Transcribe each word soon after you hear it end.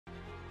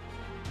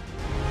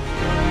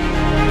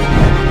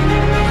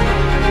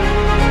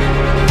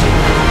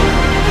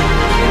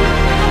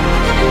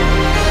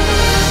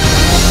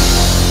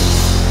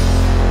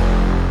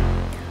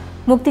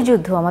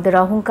মুক্তিযুদ্ধ আমাদের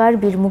অহংকার,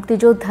 বীর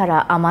মুক্তিযোদ্ধারা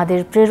আমাদের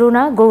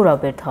প্রেরণা,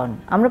 গৌরবের ধন।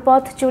 আমরা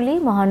পথ চলি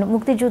মহান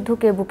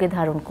মুক্তিযুদ্ধকে বুকে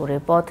ধারণ করে।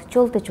 পথ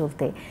চলতে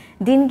চলতে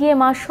দিন গিয়ে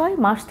মাস হয়,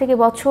 মাস থেকে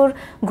বছর,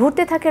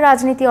 ঘুরতে থাকে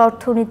রাজনীতি,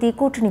 অর্থনীতি,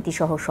 কূটনীতি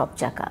সহ সব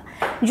চাকা।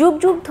 যুগ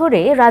যুগ ধরে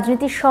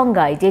রাজনীতির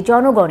সংজ্ঞায় যে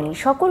জনগণই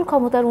সকল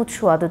ক্ষমতার উৎস,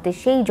 আদতে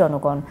সেই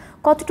জনগণ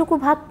কতটুকু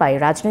ভাগ পায়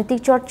রাজনৈতিক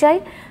চর্চায়?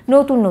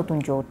 নতুন নতুন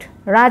জোট,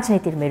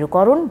 রাজনীতির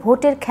মেরুকরণ,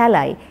 ভোটের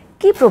খেলায়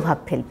কি প্রভাব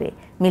ফেলবে?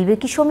 মিলবে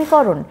কি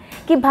সমীকরণ?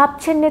 কি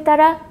ভাবছেন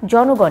নেতারা?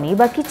 জনগণই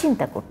বা কি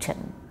চিন্তা করছেন?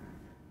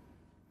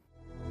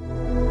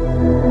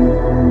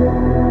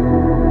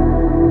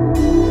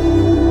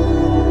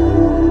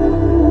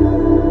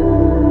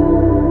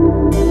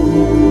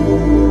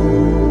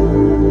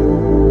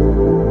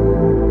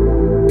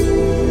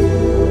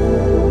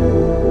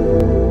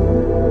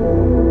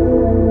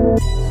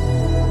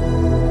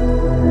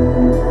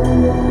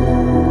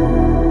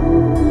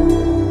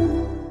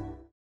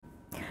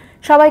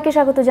 সবাইকে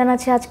স্বাগত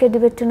জানাচ্ছি আজকের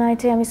ডিবেট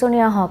টুনাইটে। আমি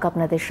সোনিয়া হক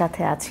আপনাদের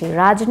সাথে আছি।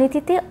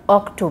 রাজনীতিতে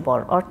অক্টোবর,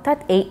 অর্থাৎ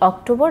এই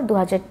অক্টোবর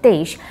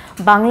 2023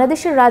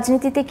 বাংলাদেশের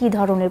রাজনীতিতে কি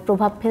ধরনের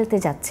প্রভাব ফেলতে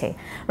যাচ্ছে?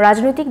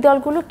 রাজনৈতিক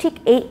দলগুলো ঠিক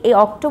এই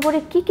অক্টোবরে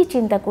কি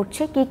চিন্তা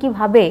করছে,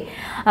 কিভাবে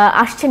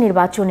আসছে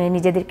নির্বাচনে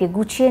নিজেদেরকে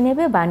গুছিয়ে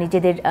নেবে বা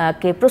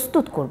নিজেদেরকে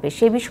প্রস্তুত করবে,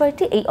 সে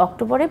বিষয়টি এই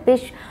অক্টোবরে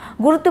বেশ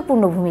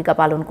গুরুত্বপূর্ণ ভূমিকা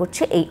পালন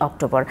করছে এই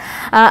অক্টোবর।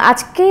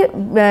 আজকে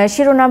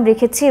শিরোনাম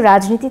রেখেছি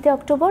রাজনীতিতে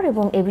অক্টোবর,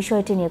 এবং এই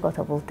বিষয়টি নিয়ে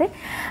কথা বলতে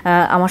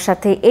আমার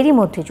সাথে এরই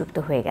মধ্যে যুক্ত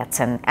হয়ে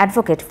গেছেন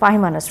অ্যাডভোকেট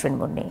ফাহিমা নাসরিন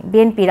মুন্নি,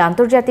 বিএনপির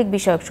আন্তর্জাতিক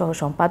বিষয়ক সহ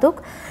সম্পাদক,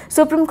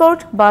 সুপ্রিম কোর্ট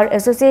বার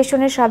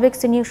অ্যাসোসিয়েশনের সাবেক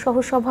সিনিয়র সহ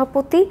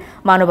সভাপতি,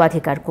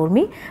 মানবাধিকার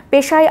কর্মী,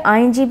 পেশায়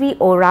আইনজীবী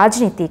ও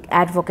রাজনীতিক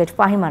অ্যাডভোকেট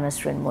ফাহিমা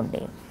নাসরিন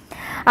মুন্নি।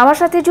 আমার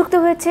সাথে যুক্ত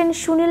হয়েছেন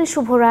সুনীল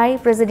শুভ রায়,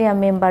 প্রেসিডিয়াম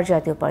মেম্বার,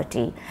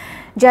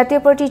 জাতীয়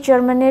পার্টি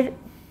চেয়ারম্যানের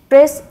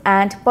press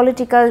and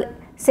political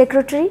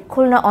secretary,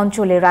 Khulna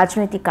অঞ্চলে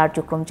রাজনৈতিক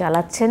কার্যক্রম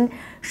চালাচ্ছেন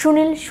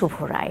সুনীল শুভ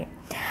রায়।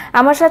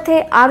 আমার সাথে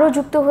আরও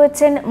যুক্ত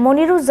হয়েছেন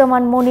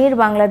মনিরুজ্জামান মনির,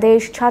 বাংলাদেশ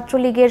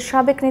ছাত্রলীগের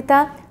সাবেক নেতা,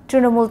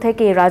 তৃণমূল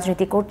থেকে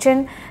রাজনীতি করছেন,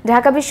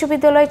 ঢাকা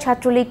বিশ্ববিদ্যালয়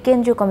ছাত্রলীগ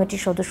কেন্দ্রীয়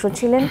কমিটির সদস্য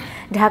ছিলেন,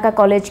 ঢাকা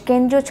কলেজ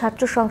কেন্দ্রীয়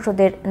ছাত্র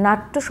সংসদের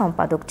নাট্য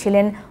সম্পাদক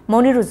ছিলেন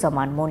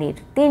মনিরুজ্জামান মনির।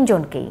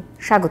 তিনজনকেই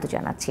স্বাগত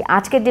জানাচ্ছি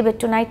আজকের ডিবেট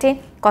টুনাইটে।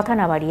 কথা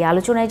না বাড়িয়ে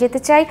আলোচনায় যেতে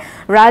চাই।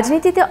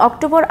 রাজনীতিতে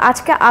অক্টোবর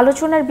আজকে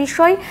আলোচনার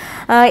বিষয়,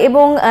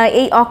 এবং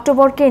এই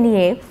অক্টোবরকে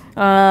নিয়ে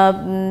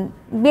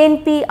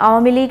বিএনপি,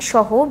 আওয়ামী লীগ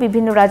সহ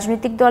বিভিন্ন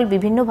রাজনৈতিক দল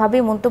বিভিন্নভাবে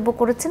মন্তব্য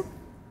করেছেন।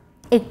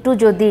 একটু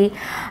যদি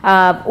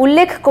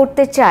উল্লেখ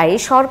করতে চাই,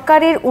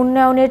 সরকারের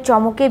উন্নয়নের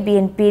চমকে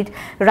বিএনপির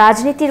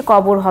রাজনীতির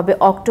কবর হবে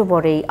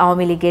অক্টোবরেই,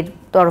 আওয়ামী লীগের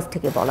তরফ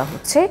থেকে বলা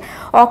হচ্ছে।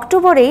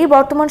 অক্টোবরেই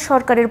বর্তমান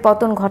সরকারের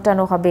পতন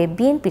ঘটানো হবে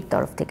বিএনপির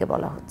তরফ থেকে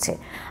বলা হচ্ছে।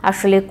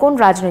 আসলে কোন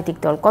রাজনৈতিক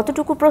দল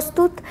কতটুকু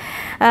প্রস্তুত,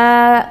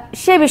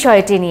 সে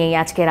বিষয়টি নিয়েই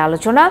আজকের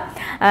আলোচনা।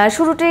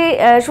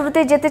 শুরুতে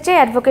যেতে চাই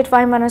অ্যাডভোকেট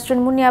ফাহিমা নাসরিন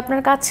মুন্নি,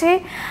 আপনার কাছে।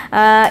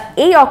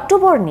 এই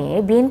অক্টোবর নিয়ে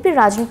বিএনপির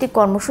রাজনৈতিক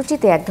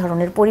কর্মসূচিতে এক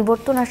ধরনের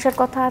পরিবর্তন আসার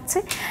কথা আছে।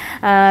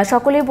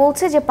 সকলেই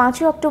বলছে যে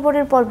 5ই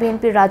অক্টোবরের পর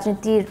বিএনপির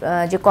রাজনীতির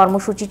যে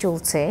কর্মসূচি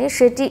চলছে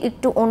সেটি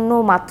একটু অন্য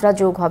মাত্রা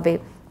যোগ হবে।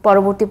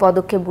 পরবর্তী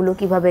পদক্ষেপগুলো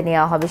কিভাবে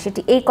নেওয়া হবে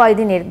সেটি এই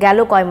কয়দিনের, গেল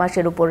কয়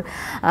মাসের উপর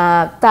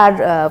তার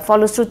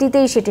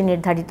ফলশ্রুতিতেই সেটি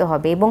নির্ধারিত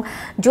হবে। এবং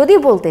যদি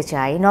বলতে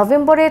চাই,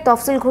 নভেম্বরে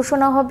তফসিল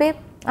ঘোষণা হবে,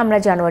 আমরা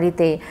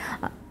জানুয়ারিতে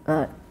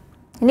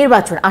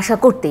নির্বাচন আশা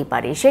করতেই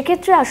পারি।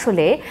 সেক্ষেত্রে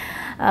আসলে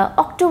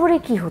অক্টোবরে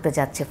কি হতে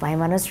যাচ্ছে?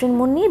 ফাহিমা নাসরিন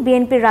মুন্নি,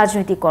 বিএনপির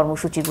রাজনৈতিক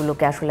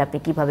কর্মসূচিগুলোকে আসলে আপনি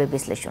কিভাবে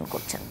বিশ্লেষণ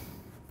করছেন?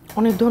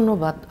 অনেক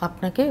ধন্যবাদ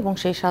আপনাকে এবং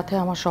সেই সাথে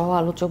আমার সহ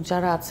আলোচক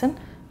যারা আছেন,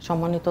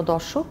 সম্মানিত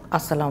দর্শক,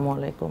 আসসালামু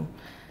আলাইকুম।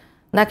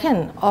 দেখেন,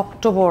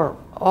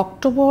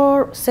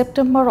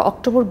 সেপ্টেম্বর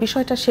অক্টোবর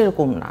বিষয়টা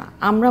সেরকম না।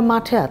 আমরা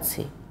মাঠে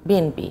আছি,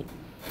 বিএনপি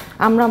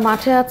আমরা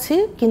মাঠে আছি,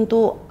 কিন্তু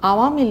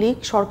আওয়ামী লীগ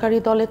সরকারি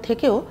দলের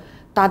থেকেও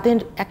তাদের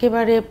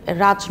একেবারে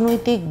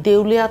রাজনৈতিক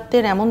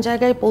দেউলিয়াত্বের এমন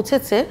জায়গায়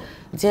পৌঁছেছে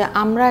যে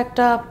আমরা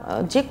একটা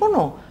যে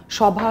কোনো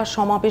সভা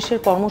সমাবেশের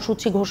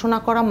কর্মসূচি ঘোষণা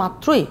করা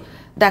মাত্রই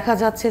দেখা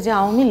যাচ্ছে যে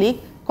আওয়ামী লীগ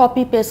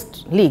কপি পেস্ট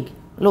লীগ,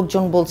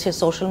 লোকজন বলছে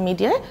সোশ্যাল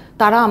মিডিয়ায়,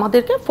 তারা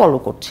আমাদেরকে ফলো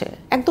করছে,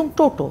 একদম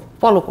টোটো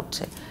ফলো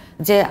করছে।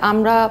 যে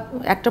আমরা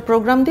একটা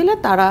প্রোগ্রাম দিলে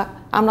তারা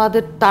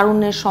আমাদের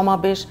তারুণ্যের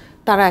সমাবেশ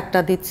তারা একটা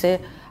দিচ্ছে,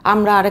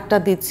 আমরা আরেকটা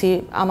দিচ্ছি,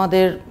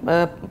 আমাদের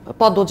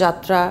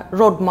পদযাত্রা,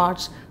 রোড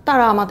মার্চ,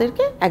 তারা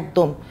আমাদেরকে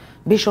একদম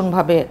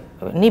ভীষণভাবে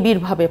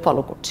নিবিড়ভাবে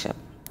ফলো করছে।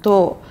 তো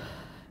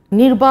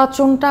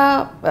নির্বাচনটা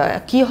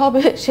কি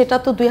হবে সেটা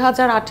তো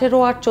 2018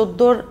 আর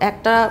 14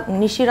 একটা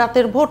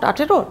নিশিরাতের ভোট,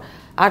 18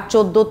 আর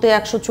 14তে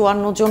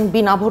 154 জন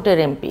বিনা ভোটের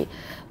এমপি।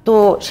 তো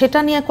সেটা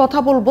নিয়ে কথা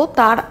বলবো।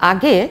 তার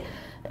আগে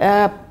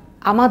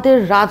আমাদের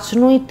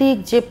রাজনৈতিক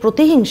যে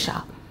প্রতিহিংসা,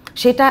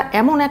 সেটা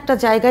এমন একটা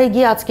জায়গায়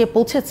গিয়ে আজকে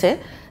পৌঁছেছে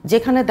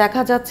যেখানে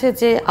দেখা যাচ্ছে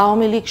যে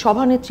আওয়ামী লীগ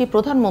সভানেত্রী,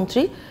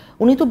 প্রধানমন্ত্রী,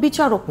 উনি তো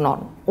বিচারক নন,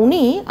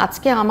 উনি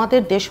আজকে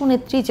আমাদের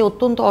দেশনেত্রী যে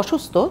অত্যন্ত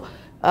অসুস্থ,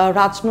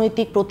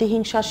 রাজনৈতিক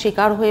প্রতিহিংসার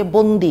শিকার হয়ে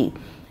বন্দী,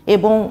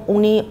 এবং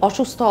উনি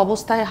অসুস্থ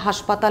অবস্থায়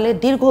হাসপাতালে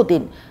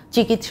দীর্ঘদিন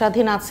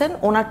চিকিৎসাধীন আছেন।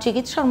 ওনার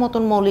চিকিৎসার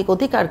মতন মৌলিক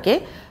অধিকারকে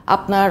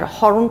আপনার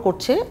হরণ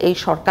করছে এই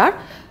সরকার।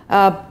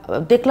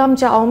 দেখলাম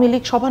যে আওয়ামী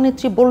লীগ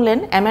সভানেত্রী বললেন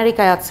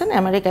আমেরিকায় আছেন,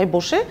 আমেরিকায়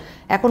বসে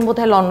এখন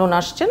বোধহয় লন্ডন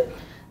আসছেন।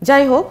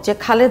 যাই হোক, যে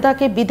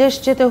খালেদাকে বিদেশ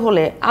যেতে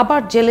হলে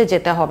আবার জেলে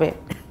যেতে হবে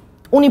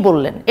উনি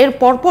বললেন। এর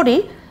পরপরই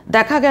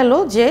দেখা গেল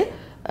যে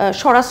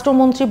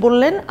স্বরাষ্ট্রমন্ত্রী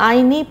বললেন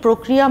আইনি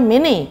প্রক্রিয়া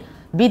মেনেই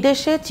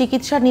বিদেশে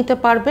চিকিৎসা নিতে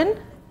পারবেন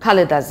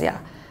খালেদা জিয়া।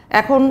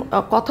 এখন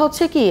কথা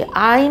হচ্ছে কি,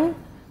 আইন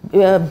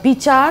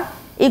বিচার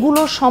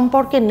এগুলো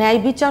সম্পর্কে, ন্যায়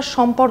বিচার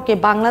সম্পর্কে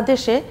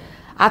বাংলাদেশে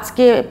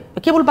আজকে,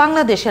 কেবল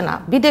বাংলাদেশে না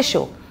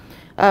বিদেশেও,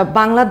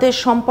 বাংলাদেশ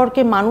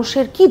সম্পর্কে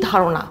মানুষের কি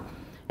ধারণা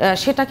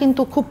সেটা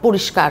কিন্তু খুব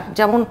পরিষ্কার।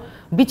 যেমন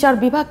বিচার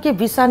বিভাগকে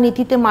ভিসা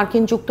নীতিতে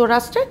মার্কিন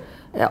যুক্তরাষ্ট্রে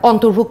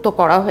অন্তর্ভুক্ত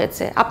করা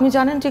হয়েছে। আপনি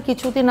জানেন যে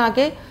কিছুদিন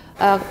আগে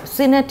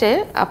সিনেটে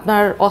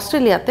আপনার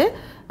অস্ট্রেলিয়াতে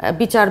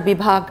বিচার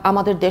বিভাগ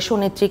আমাদের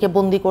দেশনেত্রীকে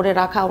বন্দি করে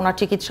রাখা, ওনার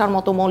চিকিৎসার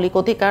মতো মৌলিক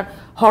অধিকার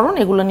হরণ,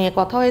 এগুলো নিয়ে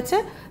কথা হয়েছে।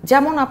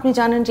 যেমন আপনি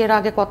জানেন যে এর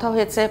আগে কথা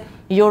হয়েছে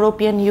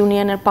ইউরোপিয়ান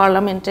ইউনিয়নের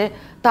পার্লামেন্টে,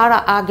 তার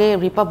আগে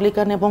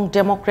রিপাবলিকান এবং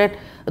ডেমোক্রেট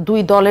দুই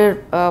দলের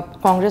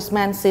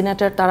কংগ্রেসম্যান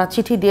সিনেটর তারা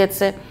চিঠি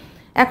দিয়েছে।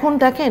 এখন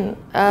দেখেন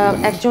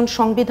একজন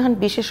সংবিধান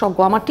বিশেষজ্ঞ,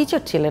 আমার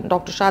টিচার ছিলেন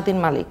ডক্টর শাহদিন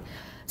মালিক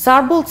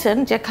স্যার, বলছেন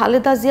যে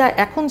খালেদা জিয়া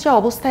এখন যে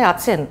অবস্থায়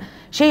আছেন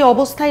সেই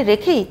অবস্থায়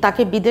রেখেই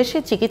তাকে বিদেশে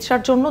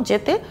চিকিৎসার জন্য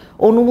যেতে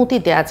অনুমতি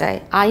দেয়া যায়,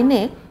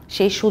 আইনে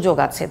সেই সুযোগ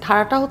আছে।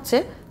 ধারাটা হচ্ছে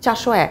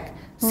 401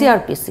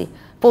 সিআরপিসি,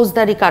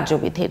 ফৌজদারি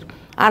কার্যবিধির।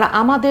 আর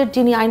আমাদের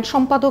যিনি আইন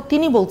সম্পাদক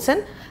তিনি বলছেন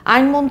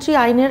আইনমন্ত্রী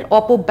আইনের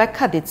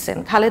অপব্যাখ্যা দিচ্ছেন,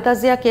 খালেদা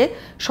জিয়াকে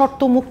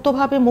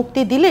শর্তমুক্তভাবে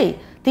মুক্তি দিলেই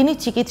তিনি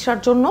চিকিৎসার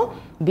জন্য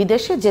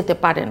বিদেশে যেতে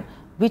পারেন,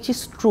 উইচ ইজ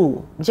ট্রু,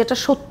 যেটা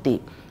সত্যি।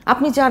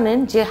 আপনি জানেন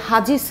যে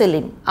হাজী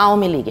সেলিম,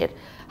 আওয়ামী লীগের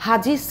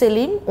হাজী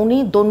সেলিম, উনি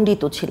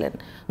দণ্ডিত ছিলেন,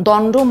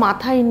 দণ্ড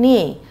মাথায়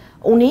নিয়ে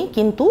উনি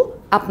কিন্তু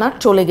আপনার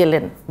চলে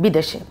গেলেন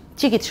বিদেশে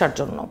চিকিৎসার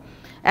জন্য।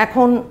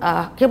 এখন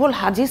কেবল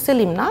হাজী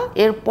সেলিম না,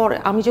 এরপর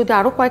আমি যদি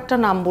আরও কয়েকটা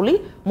নাম বলি,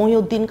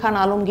 মহিউদ্দিন খান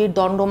আলমগীর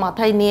দণ্ড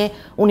মাথায় নিয়ে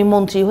উনি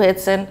মন্ত্রী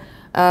হয়েছেন,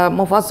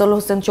 মোফাজ্জল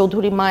হোসেন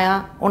চৌধুরী মায়া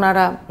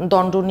ওনারা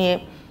দণ্ড নিয়ে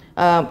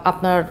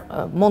আপনার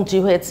মন্ত্রী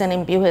হয়েছেন,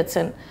 এমপি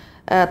হয়েছেন।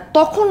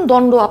 তখন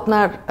দণ্ড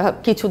আপনার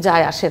কিছু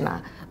যায় আসে না,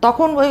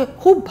 তখন ওই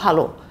খুব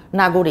ভালো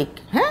নাগরিক,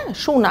 হ্যাঁ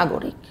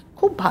সুনাগরিক,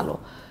 খুব ভালো,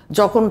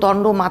 যখন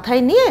দণ্ড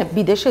মাথায় নিয়ে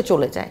বিদেশে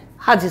চলে যায়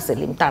হাজী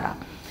সেলিম তারা।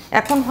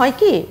 এখন হয়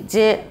কি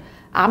যে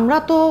আমরা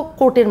তো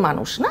কোর্টের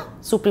মানুষ না,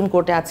 সুপ্রিম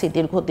কোর্টে আছি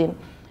দীর্ঘদিন,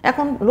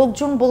 এখন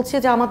লোকজন বলছে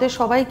যে আমাদের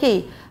সবাইকেই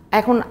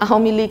এখন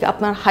আওয়ামী লীগ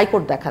আপনার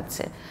হাইকোর্ট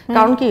দেখাচ্ছে।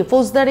 কারণ কি,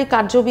 ফৌজদারি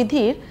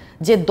কার্যবিধির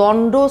যে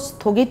দণ্ড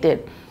স্থগিতের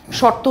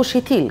শর্ত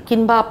শিথিল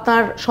কিংবা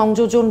আপনার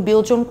সংযোজন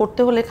বিয়োজন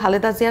করতে হলে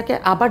খালেদা জিয়াকে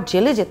আবার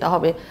জেলে যেতে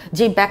হবে,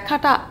 যে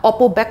ব্যাখ্যাটা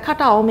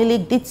অপব্যাখ্যাটা আওয়ামী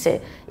লীগ দিচ্ছে,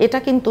 এটা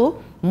কিন্তু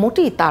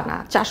মোটেই তা না।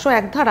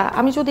 401 ধারা,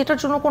 আমি যদি এটার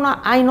জন্য কোনো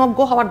আইনজ্ঞ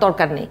হওয়ার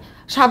দরকার নেই,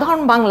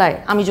 সাধারণ বাংলায়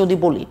আমি যদি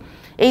বলি,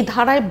 এই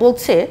ধারায়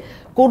বলছে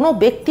কোনো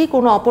ব্যক্তি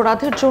কোনো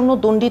অপরাধের জন্য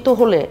দণ্ডিত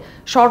হলে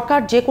সরকার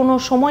যে কোনো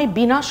সময়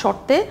বিনা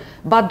শর্তে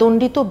বা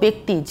দণ্ডিত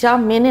ব্যক্তি যা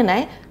মেনে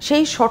নেয়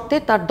সেই শর্তে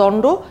তার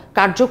দণ্ড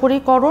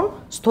কার্যকরীকরণ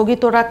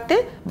স্থগিত রাখতে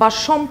বা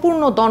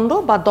সম্পূর্ণ দণ্ড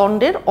বা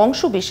দণ্ডের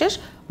অংশবিশেষ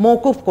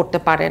মওকুফ করতে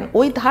পারেন।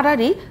 ওই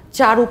ধারারই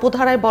 4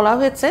 উপধারায় বলা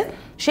হয়েছে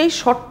সেই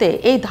শর্তে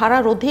এই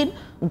ধারার অধীন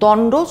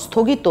দণ্ড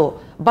স্থগিত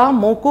বা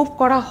মওকুফ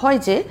করা হয়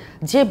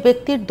যে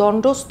ব্যক্তির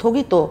দণ্ড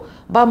স্থগিত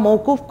বা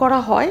মওকুফ করা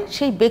হয়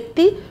সেই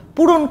ব্যক্তি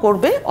পূরণ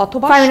করবে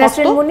অথবা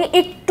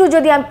একটু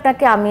যদি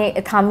আপনাকে আমি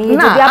থামিয়ে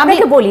যদি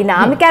আপনাকে বলি না,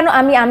 আমি কেন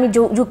আমি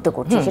যুক্ত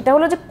করছি সেটা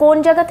হলো যে কোন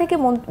জায়গা থেকে,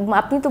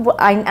 আপনি তো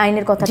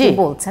আইনের কথা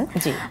বলছেন,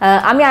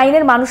 আমি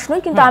আইনের মানুষ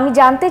নই, কিন্তু আমি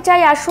জানতে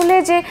চাই আসলে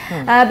যে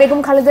বেগম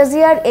খালেদা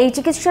জিয়ার এই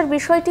চিকিৎসার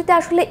বিষয়টিতে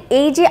আসলে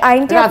এই যে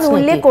আইনটি আপনি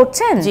উল্লেখ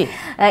করছেন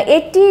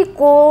এটি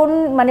কোন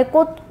মানে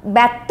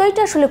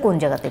ব্যত্যয়টা আসলে কোন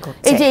জায়গাতে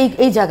ঘটছে? এই যে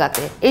এই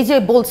জায়গাতে, এই যে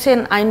বলছেন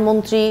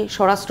আইনমন্ত্রী,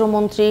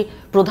 স্বরাষ্ট্রমন্ত্রী,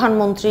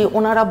 প্রধানমন্ত্রী,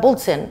 ওনারা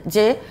বলছেন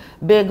যে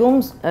বেগম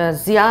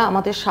জিয়া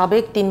আমাদের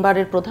সাবেক 3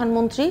 বারের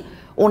প্রধানমন্ত্রী,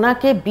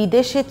 ওনাকে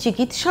বিদেশে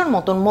চিকিৎসার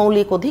মতন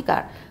মৌলিক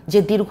অধিকার, যে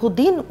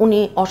দীর্ঘদিন উনি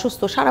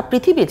অসুস্থ সারা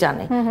পৃথিবী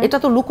জানে, এটা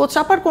তো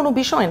লুকোচাপার কোনো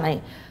বিষয় নাই,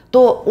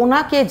 তো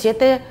ওনাকে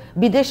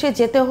বিদেশে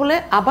যেতে হলে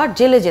আবার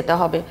জেলে যেতে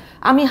হবে।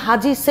 আমি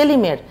হাজী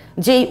সেলিমের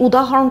যেই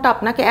উদাহরণটা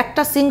আপনাকে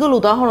একটা সিঙ্গল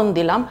উদাহরণ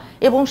দিলাম,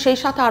 এবং সেই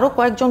সাথে আরও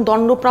কয়েকজন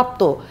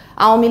দণ্ডপ্রাপ্ত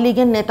আওয়ামী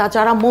লীগের নেতা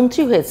যারা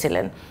মন্ত্রী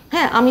হয়েছিলেন,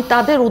 হ্যাঁ আমি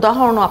তাদের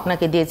উদাহরণও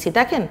আপনাকে দিয়েছি।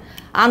 দেখেন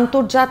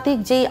আন্তর্জাতিক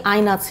যেই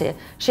আইন আছে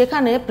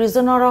সেখানে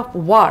প্রিজনার অফ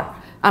ওয়ার,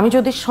 আমি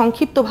যদি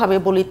সংক্ষিপ্তভাবে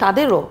বলি,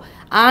 তাদেরও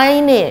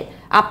আইনে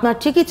আপনার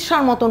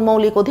চিকিৎসার মতন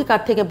মৌলিক অধিকার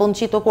থেকে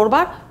বঞ্চিত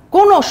করবার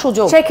কোনো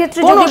সুযোগ,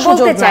 সেক্ষেত্রে যদি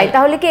বলতে চাই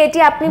তাহলে কি এটি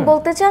আপনি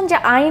বলতে চান যে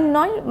আইন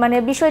নয়, মানে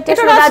বিষয়টা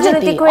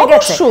রাজনৈতিক হয়ে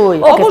গেছে? অবশ্যই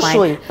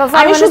অবশ্যই।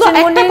 আমি শুধু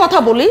একটা কথা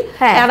বলি,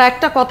 আর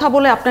একটা কথা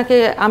বলে আপনাকে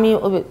আমি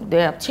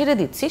ছেড়ে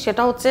দিচ্ছি,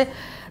 সেটা হচ্ছে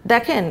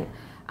দেখেন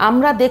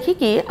আমরা দেখি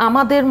কি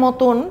আমাদের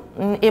মতন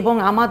এবং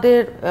আমাদের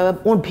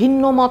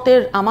ভিন্ন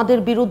মতের আমাদের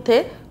বিরুদ্ধে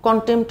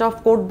কন্টেম্পট অফ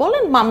কোর্ট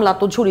বলেন মামলা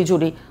তো ঝুড়ি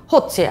ঝুড়ি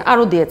হচ্ছে,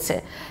 আরও দিয়েছে।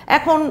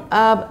 এখন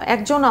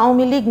একজন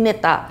আওয়ামী লীগ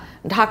নেতা,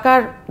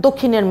 ঢাকার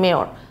দক্ষিণের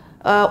মেয়র,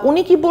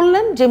 উনি কি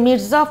বললেন যে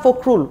মির্জা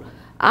ফখরুল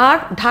আর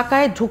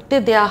ঢাকায় ঢুকতে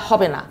দেয়া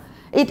হবে না।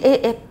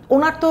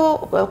 ওনার তো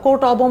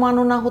কোর্ট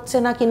অবমাননা হচ্ছে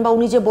না, কিংবা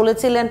উনি যে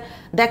বলেছিলেন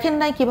দেখেন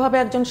নাই কিভাবে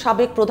একজন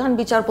সাবেক প্রধান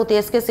বিচারপতি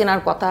এস কে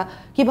সিনহার কথা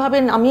কিভাবে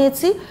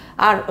নামিয়েছি,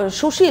 আর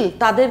সুশীল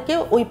তাদেরকে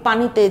ওই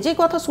পানিতে, যে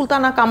কথা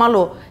সুলতানা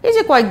কামালও এই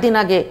যে কয়েকদিন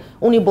আগে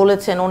উনি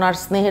বলেছেন, ওনার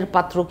স্নেহের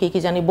পাত্র কি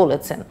জানি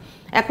বলেছেন।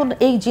 এখন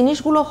এই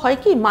জিনিসগুলো হয়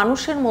কি,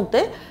 মানুষের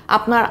মধ্যে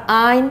আপনার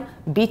আইন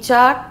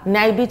বিচার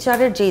ন্যায়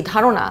বিচারের যেই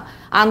ধারণা,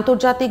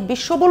 আন্তর্জাতিক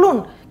বিশ্ব বলুন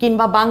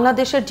কিংবা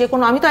বাংলাদেশের যে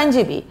কোনো, আমি তো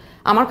আইনজীবী,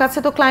 আমার কাছে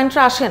তো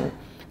ক্লায়েন্টরা আসেন,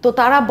 তো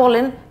তারা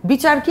বলেন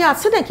বিচার কি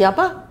আছে নাকি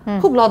আপা,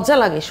 খুব লজ্জা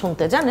লাগে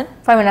শুনতে, জানেন,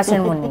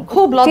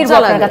 খুব লজ্জা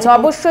লাগে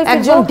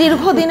একজন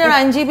দীর্ঘদিনের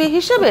আইনজীবী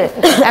হিসেবে।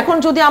 এখন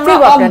যদি আমরা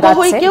অজ্ঞ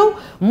হই, কেউ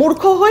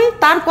মূর্খ হই,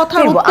 তার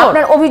কথার উত্তর,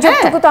 আপনার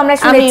অভিযোগটুকু তো আমরা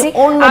শুনেছি,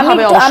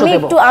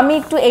 আমি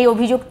একটু এই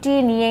অভিযোগটি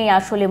নিয়েই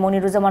আসলে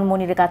মনিরুজ্জামান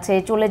মনিরের কাছে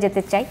চলে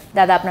যেতে চাই।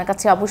 দাদা আপনার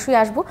কাছে অবশ্যই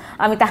আসবো,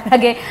 আমি তার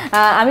আগে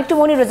আমি একটু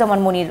মনিরুজ্জামান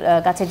মনির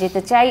কাছে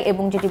যেতে চাই।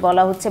 এবং যেটি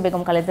বলা হচ্ছে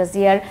বেগম খালেদা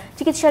জিয়ার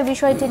চিকিৎসার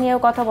বিষয়টি নিয়েও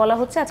কথা বলা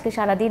হচ্ছে। আজকে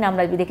সারাদিন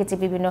আমরা দেখেছি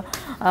বিভিন্ন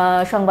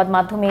সংবাদ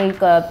মাধ্যমে এই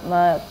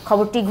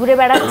খবরটি ঘুরে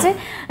বেড়াচ্ছে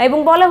এবং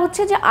বলা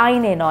হচ্ছে যে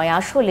আইনে নয়,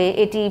 আসলে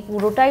এটি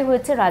পুরোটাই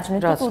হয়েছে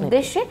রাজনৈতিক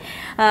উদ্দেশ্যে।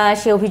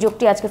 সে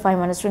অভিযোগটি আজকে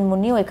ফাহিমা নাসরিন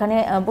মুন্নিও এখানে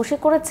বসে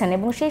করেছেন।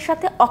 এবং সেই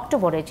সাথে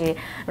অক্টোবরে যে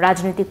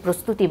রাজনৈতিক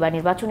প্রস্তুতি বা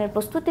নির্বাচনের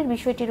প্রস্তুতির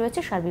বিষয়টি রয়েছে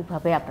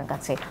সার্বিকভাবে আপনার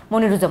কাছে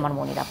মনিরুজ্জামান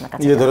মনির, আপনার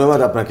কাছে। ধন্যবাদ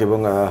আপনাকে এবং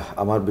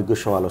আমার বিজ্ঞ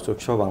সহ আলোচক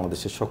সহ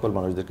বাংলাদেশের সকল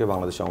মানুষদেরকে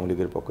বাংলাদেশ আওয়ামী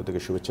লীগের পক্ষ থেকে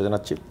শুভেচ্ছা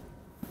জানাচ্ছি।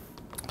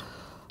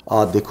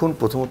 দেখুন,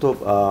 প্রথমত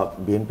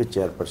বিএনপি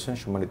চেয়ারপারসন,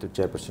 সম্মানিত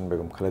চেয়ারপারসন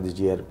বেগম খালেদা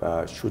জিয়ার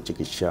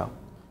সুচিকিৎসা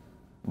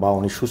বা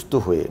উনি সুস্থ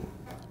হয়ে,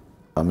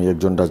 আমি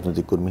একজন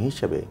রাজনৈতিক কর্মী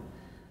হিসেবে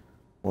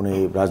উনি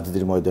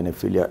রাজনীতির ময়দানে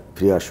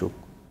ফিরে আসুক,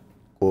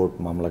 কোর্ট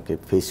মামলাকে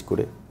ফেস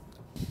করে,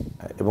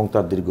 এবং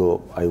তার দীর্ঘ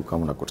আয়ু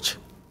কামনা করছে।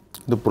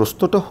 কিন্তু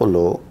প্রশ্নটা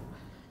হলো,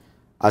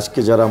 আজকে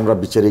যারা আমরা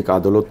বিচারিক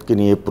আদালতকে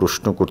নিয়ে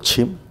প্রশ্ন করছি,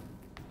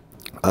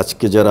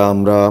 আজকে যারা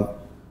আমরা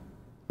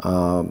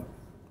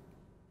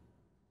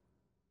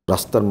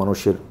রাস্তার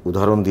মানুষের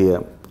উদাহরণ দিয়ে,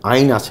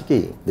 আইন আছে কি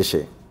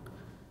দেশে,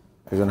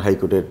 একজন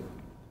হাইকোর্টের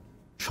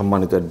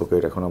সম্মানিত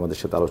অ্যাডভোকেট এখন আমাদের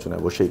সাথে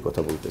আলোচনায় বসেই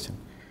কথা বলতেছেন।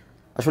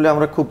 আসলে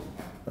আমরা খুব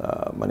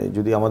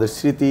যদি আমাদের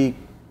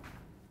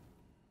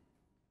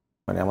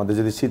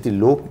স্মৃতি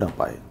লোপ না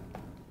পায়,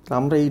 তা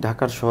আমরা এই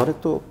ঢাকার শহরে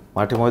তো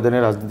মাঠে ময়দানে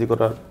রাজনীতি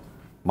করার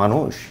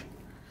মানুষ।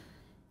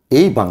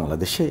 এই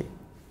বাংলাদেশে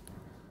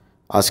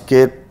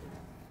আজকের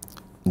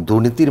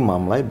দুর্নীতির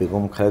মামলায়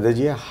বেগম খালেদা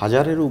জিয়া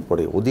হাজারের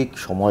উপরে অধিক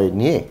সময়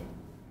নিয়ে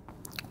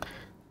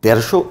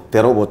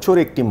 13 বছর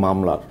একটি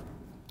মামলার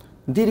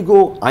দীর্ঘ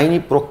আইনি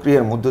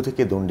প্রক্রিয়ার মধ্য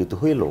থেকে দণ্ডিত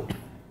হইল।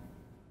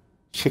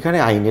 সেখানে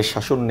আইনের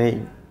শাসন নেই,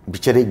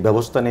 বিচারিক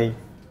ব্যবস্থা নেই,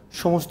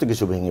 সমস্ত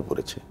কিছু ভেঙে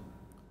পড়েছে।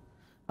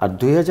 আর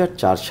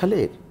 2004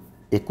 সালের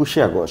 21শে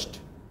আগস্ট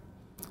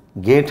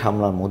গেট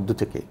হামলার মধ্য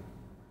থেকে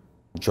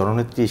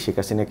জননেত্রী শেখ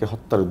হাসিনাকে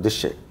হত্যার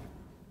উদ্দেশ্যে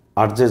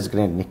আরজেস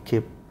গ্রেনেড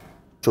নিক্ষেপ,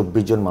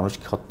 24 জন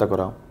মানুষকে হত্যা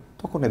করা,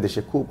 তখন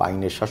এদেশে খুব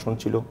আইনের শাসন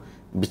ছিল,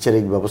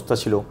 বিচারিক ব্যবস্থা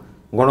ছিল,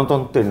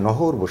 গণতন্ত্রের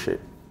নহর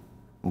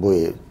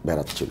বয়ে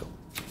বেড়াচ্ছিল।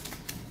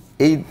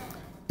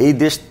 এই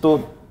দেশ তো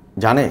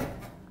জানে,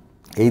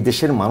 এই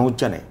দেশের মানুষ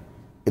জানে,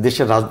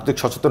 এদেশের রাজনৈতিক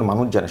সচেতন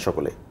মানুষ জানে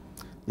সকলে,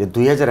 যে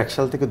 2001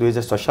 সাল থেকে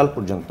 2006 সাল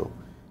পর্যন্ত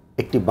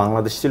একটি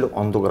বাংলাদেশ ছিল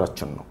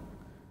অন্ধকারাচ্ছন্ন।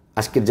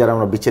 আজকের যারা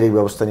আমরা বিচারিক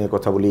ব্যবস্থা নিয়ে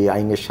কথা বলি,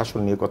 আইনের শাসন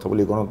নিয়ে কথা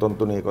বলি,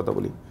 গণতন্ত্র নিয়ে কথা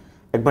বলি,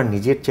 একবার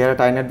নিজের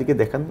চেহারাটা আয়নার দিকে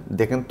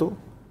দেখেন তো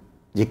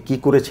যে কি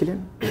করেছিলেন।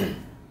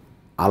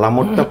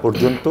 আলামতটা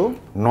পর্যন্ত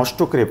নষ্ট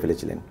করে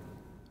ফেলেছিলেন।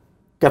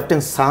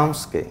 ক্যাপ্টেন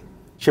সামসকে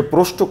সে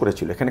প্রশ্ন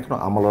করেছিল, এখানে কেন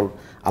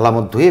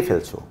আলামত ধুয়ে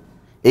ফেলছো,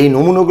 এই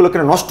নমুনাগুলো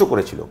কেন নষ্ট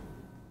করেছিল,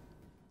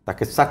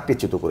 তাকে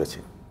চাকরিচ্যুত করেছে।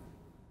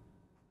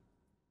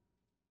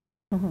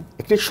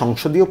 একটি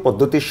সংসদীয়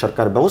পদ্ধতির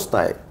সরকার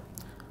ব্যবস্থায়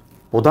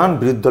প্রধান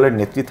বিরোধী দলের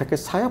নেত্রী থাকে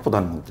ছায়া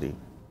প্রধানমন্ত্রী,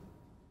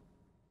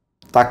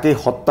 তাকে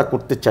হত্যা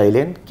করতে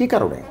চাইলেন কি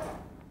কারণে?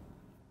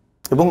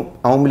 এবং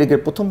আওয়ামী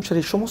লীগের প্রথম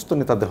সারির সমস্ত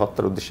নেতাদের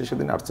হত্যার উদ্দেশ্যে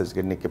সেদিন আরজেস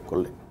গ্রেনেড নিক্ষেপ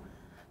করলেন।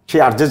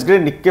 সেই আরজেস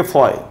গ্রেনেড নিক্ষেপ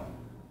হয়,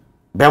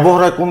 ব্যবহার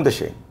হয় কোন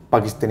দেশে?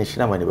 পাকিস্তানি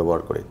সেনাবাহিনী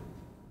ব্যবহার করে।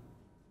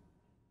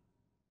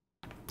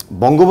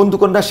 বঙ্গবন্ধু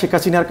কন্যা শেখ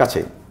হাসিনার কাছে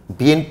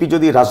বিএনপি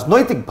যদি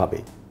রাজনৈতিকভাবে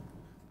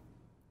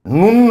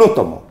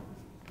ন্যূনতম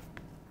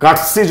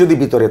কাটসি যদি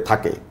ভিতরে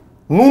থাকে,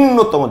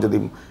 ন্যূনতম যদি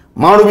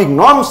মানবিক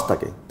নর্মস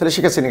থাকে, তাহলে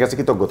শেখ হাসিনার কাছে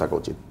কৃতজ্ঞ থাকা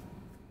উচিত।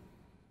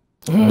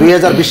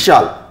 2020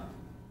 সাল,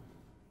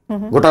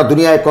 গোটা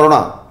দুনিয়ায়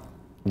করোনা,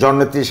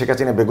 জননেত্রী শেখ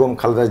হাসিনা বেগম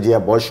খালেদা জিয়া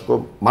বয়স্ক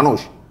মানুষ,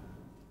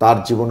 তার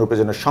জীবনরূপে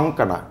যেন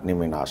শঙ্কা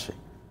নেমে না আসে,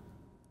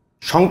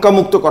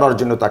 শঙ্কামুক্ত করার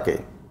জন্য তাকে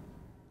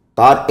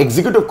তার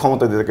এক্সিকিউটিভ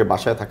ক্ষমতা দিয়ে তাকে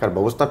বাসায় থাকার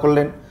ব্যবস্থা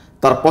করলেন,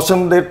 তার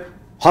পছন্দের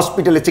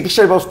হসপিটালে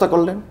চিকিৎসার ব্যবস্থা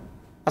করলেন।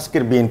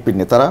 আজকের বিএনপির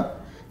নেতারা,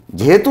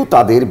 যেহেতু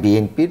তাদের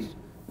বিএনপির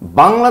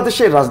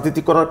বাংলাদেশে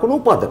রাজনীতি করার কোনো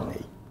উপাদান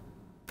নেই,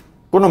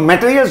 কোনো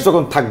ম্যাটেরিয়ালস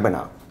যখন থাকবে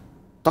না,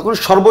 তখন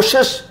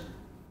সর্বশেষ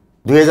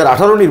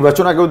 2018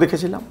 নির্বাচন আগেও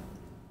দেখেছিলাম,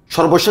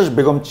 সর্বশেষ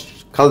বেগম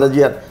খালেদা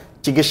জিয়ার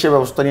চিকিৎসা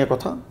ব্যবস্থা নিয়ে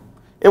কথা,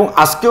 এবং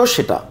আজকেও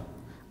সেটা।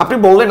 আপনি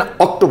বললেন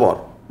অক্টোবর,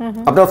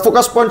 আপনার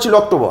ফোকাস পয়েন্ট ছিল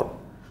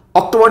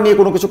অক্টোবর নিয়ে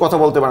কোনো কিছু কথা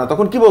বলতে পারে না।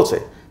 তখন কি বলছে?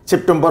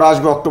 সেপ্টেম্বর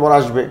আসবে, অক্টোবর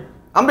আসবে,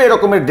 আমরা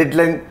এরকমের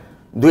ডেডলাইন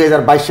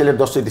 2022 সালের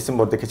 10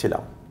 ডিসেম্বর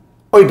দেখেছিলাম।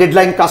 ওই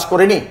ডেডলাইন কাজ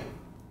করেনি।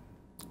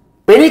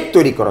 প্যানিক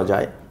তৈরি করা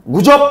যায়,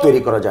 গুজব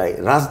তৈরি করা যায়,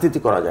 রাজনীতি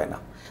করা যায় না।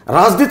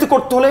 রাজনীতি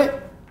করতে হলে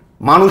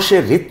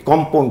মানুষের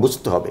হৃদকম্পন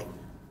বুঝতে হবে,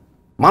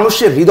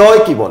 মানুষের হৃদয়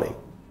কি বলে,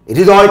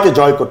 হৃদয়কে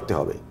জয় করতে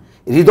হবে।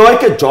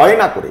 হৃদয়কে জয়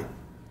না করে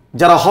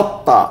যারা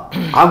হত্যা,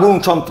 আগুন,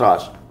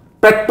 সন্ত্রাস,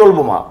 পেট্রোল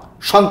বোমা,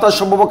 সন্ত্রাস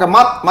সম্ভবকে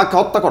মাকে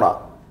হত্যা করা,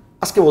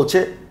 আজকে বলছে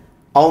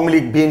আওয়ামী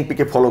লীগ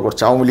বিএনপিকে ফলো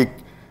করছে, আওয়ামী লীগ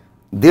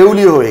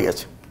দেউলিয়া হয়ে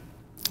গেছে,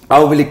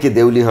 আওয়ামী লীগকে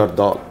দেউলিয়া হওয়ার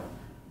দল।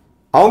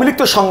 আওয়ামী লীগ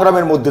তো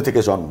সংগ্রামের মধ্যে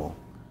থেকে জন্ম।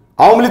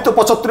 আওয়ামী লীগ তো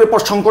 75-এর পর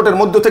সংকটের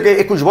মধ্য থেকে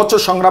 21 বছর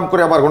সংগ্রাম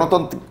করে আবার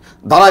গণতান্ত্রিক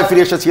ধারায়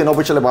ফিরে এসেছে।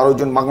 90 সালে 12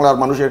 জন বাংলার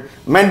মানুষের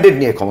ম্যান্ডেট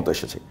নিয়ে ক্ষমতা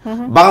এসেছে।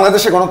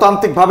 বাংলাদেশে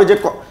গণতান্ত্রিকভাবে যে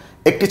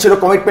একটি ছিল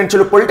কমিটমেন্ট,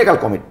 ছিল পলিটিক্যাল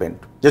কমিটমেন্ট,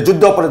 যে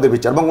যুদ্ধ অপরাধের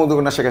বিচার বঙ্গবন্ধু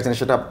কন্যা শেখ হাসিনা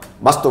সেটা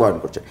বাস্তবায়ন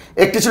করছে।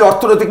 একটি ছিল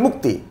অর্থনৈতিক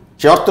মুক্তি,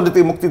 সেই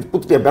অর্থনৈতিক মুক্তির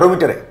প্রতিটা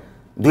ব্যারোমিটারে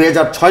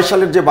 2006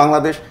 সালের যে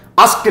বাংলাদেশ,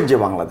 আজকের যে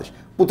বাংলাদেশ,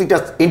 প্রতিটা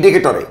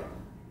ইন্ডিকেটরে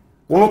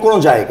কোনো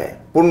জায়গায়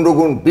 15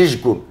 গুণ 20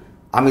 গুণ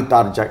আমি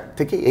তার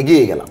থেকে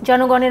এগিয়ে গেলাম।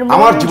 জনগণের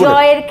মন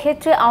জয়ের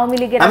ক্ষেত্রে আওয়ামী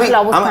লীগের আসলে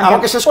অবস্থান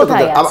আমাকে শেষ করতে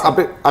দেন।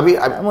 আমি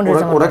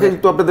ওরাকে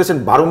একটু আপনি দেখেন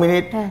 12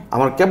 মিনিট,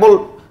 আমার কেবল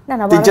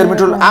 3-4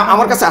 মিনিট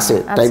আমার কাছে আছে,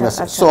 টাইম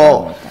আছে। সো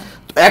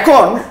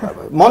এখন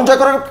মন জয়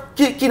করার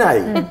কি নাই।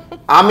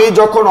 আমি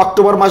যখন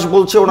অক্টোবর মাস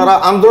বলছি ওনারা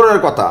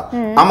আন্দোলনের কথা,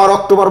 আমার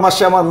অক্টোবর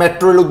মাসে আমার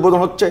মেট্রো রেল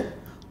উদ্বোধন হচ্ছে,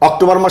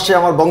 অক্টোবর মাসে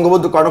আমার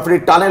বঙ্গবন্ধু কর্ণফুলী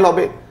টানেল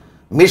হবে,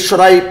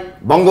 মিরসরাই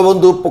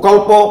বঙ্গবন্ধু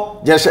প্রকল্প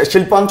যে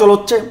শিল্পাঞ্চল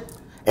হচ্ছে,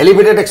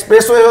 এলিভেটেড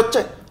এক্সপ্রেসওয়ে হচ্ছে।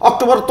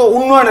 অক্টোবর তো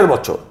উন্নয়নের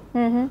বছর।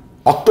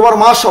 অক্টোবর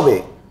মাস হবে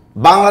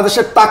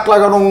বাংলাদেশের তাক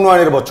লাগানো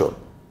উন্নয়নের বছর।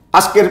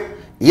 আজকের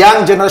ইয়াং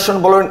জেনারেশন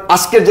বলেন,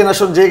 আজকের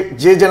জেনারেশন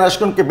যে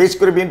জেনারেশনকে বেস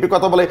করে বিএনপি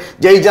কথা বলে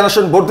যে এই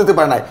জেনারেশন ভোট দিতে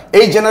পারে না,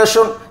 এই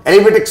জেনারেশন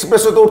এলিভেটেড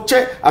এক্সপ্রেসওয়েতে উঠছে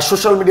আর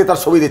সোশ্যাল মিডিয়া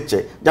তার ছবি দিচ্ছে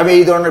যে আমি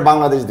এই ধরনের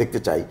বাংলাদেশ দেখতে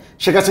চাই।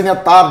 শেখ হাসিনা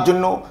তার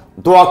জন্য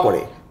দোয়া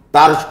করে,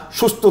 তার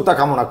সুস্থতা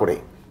কামনা করে,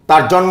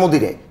 তার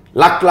জন্মদিনে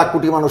লাখ লাখ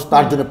কোটি মানুষ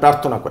তার জন্য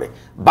প্রার্থনা করে।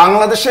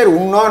 বাংলাদেশের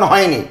উন্নয়ন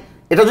হয়নি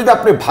এটা যদি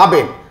আপনি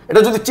ভাবেন,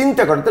 এটা যদি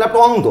চিন্তা করেন, তাহলে আপনি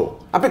অন্ধ,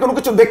 আপনি কোনো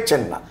কিছু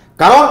দেখছেন না।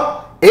 কারণ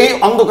এই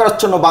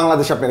অন্ধকারাচ্ছন্ন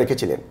বাংলাদেশ আপনি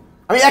রেখেছিলেন।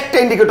 আমি একটা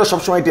ইন্ডিকেটর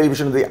সবসময়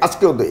টেলিভিশনে দিই,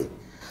 আজকেও দিই।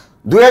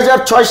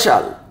 2006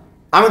 সাল,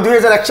 আমি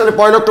 2001 সালে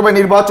 1 অক্টোবর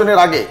নির্বাচনের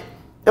আগে,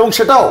 এবং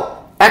সেটাও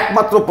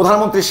একমাত্র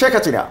প্রধানমন্ত্রী শেখ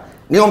হাসিনা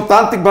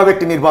নিয়মতান্ত্রিকভাবে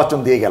একটি নির্বাচন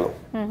দিয়ে গেল।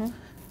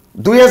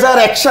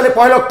 2001 সালে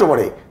 1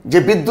 অক্টোবরে যে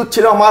বিদ্যুৎ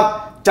ছিল আমার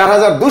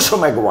 4200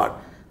 মেগাওয়াট,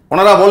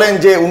 ওনারা বলেন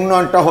যে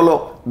উন্নয়নটা হলো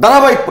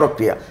ধারাবাহিক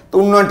প্রক্রিয়া। তো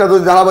উন্নয়নটা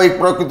যদি ধারাবাহিক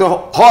প্রকৃত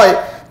হয়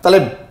তাহলে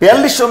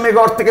 4200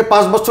 মেগাওয়াট থেকে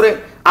 5 বছরে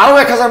আরও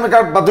 1000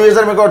 মেগাওয়াট বা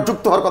 2000 মেগাওয়াট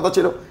যুক্ত হওয়ার কথা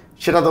ছিল,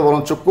 সেটা তো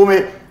বরঞ্চ কমে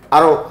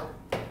আরো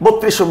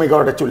 3200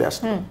 মেগাওয়াটে চলে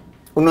আসছে।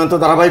 উন্নয়ন তো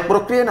ধারাবাহিক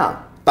প্রক্রিয়া না।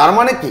 তার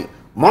মানে কি,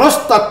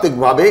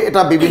 মনস্তাত্ত্বিকভাবে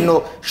এটা বিভিন্ন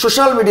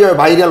সোশ্যাল মিডিয়ায়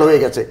ভাইরাল হয়ে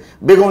গেছে।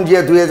 বেগম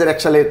জিয়া 2001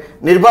 সালের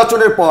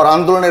নির্বাচনের পর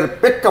আন্দোলনের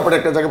প্রেক্ষাপটে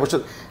একটা জায়গায় বসে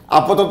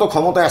আপাতত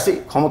ক্ষমতায় আসি,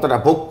 ক্ষমতাটা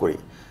ভোগ করি।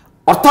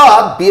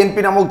 অর্থাৎ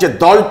বিএনপি নামক যে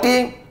দলটি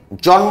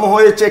জন্ম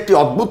হয়েছে একটি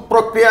অদ্ভুত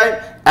প্রক্রিয়ায়,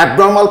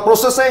 অ্যাবনর্মাল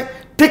প্রসেসে,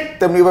 ঠিক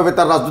তেমনিভাবে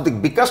তার রাজনৈতিক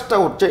বিকাশটা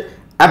হচ্ছে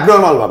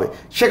অ্যাবনর্মাল ভাবে।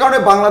 সে কারণে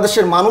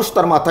বাংলাদেশের মানুষ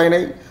তার মাথায়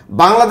নেই,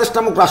 বাংলাদেশ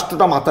নামক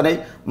রাষ্ট্রটা মাথা নেই,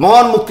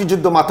 মহান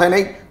মুক্তিযুদ্ধ মাথায়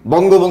নেই,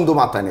 বঙ্গবন্ধু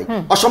মাথায় নেই,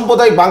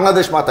 অসাম্প্রদায়িক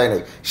বাংলাদেশ মাথায়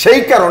নেই।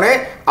 সেই কারণে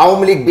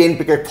আওয়ামী লীগ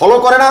বিএনপিকে ফলো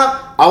করে না।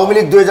 আওয়ামী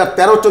লীগ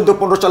 2013, 14,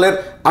 15 সালের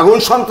আগুন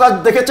সন্ত্রাস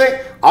দেখেছে,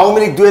 আওয়ামী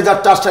লীগ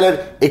 2004 সালের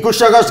 21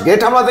 আগস্ট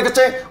গেট হামলা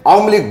দেখেছে,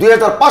 আওয়ামী লীগ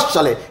 2005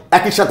 সালে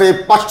একই সাথে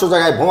 500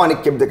 জায়গায় বোমা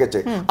নিক্ষেপ দেখেছে।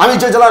 আমি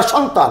যে জেলার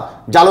সন্তান,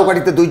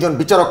 জালকাঠিতে 2 জন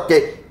বিচারককে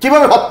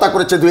কিভাবে হত্যা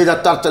করেছে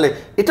 2004 সালে,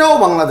 এটাও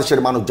বাংলাদেশের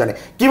মানুষ জানে।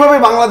 কিভাবে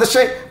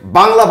বাংলাদেশে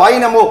বাংলা বাহিনী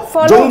নামক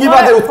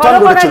জঙ্গিবাদের উত্থান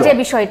ঘটেছিল, যে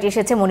বিষয়টি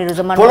এসেছে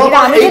মনিরুজ্জামান মনির,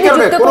 আমি যদি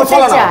যুক্ত করতে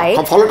চাই,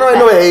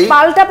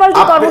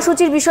 পাল্টাপাল্টি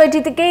কর্মসূচির বিষয়টি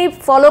থেকেই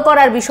ফলো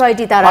করার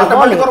বিষয়টি তারা বলে।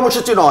 পাল্টাপাল্টি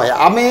কর্মসূচি নয়,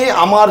 আমি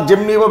আমার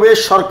যেমনি ভাবে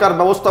সরকার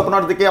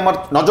ব্যবস্থাপনার দিকে আমার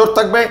নজর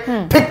থাকবে,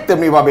 ঠিক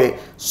তেমনি ভাবে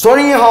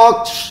সোনিয়া হক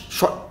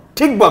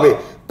ঠিকভাবে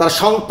তার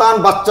সন্তান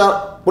বাচ্চা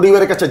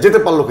পরিবারের কাছে যেতে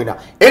পারলো কিনা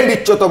এর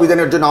নিশ্চিত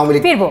অভিযানের জন্য আওয়ামী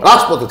লীগ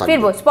রাজপথে থাকবে।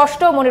 ফিরবো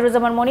স্পষ্ট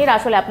মনিরুজ্জামান মনির,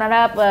 আসলে আপনারা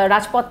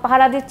রাজপথ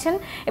পাহারা দিচ্ছেন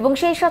এবং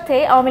সেই সাথে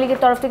আওয়ামী লীগের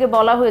তরফ থেকে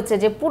বলা হয়েছে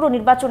যে পুরো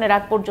নির্বাচনের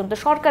আগ পর্যন্ত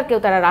সরকারকেও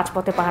তারা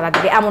রাজপথে পাহারা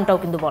দিবে, এমনটাও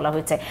কিন্তু বলা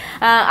হয়েছে।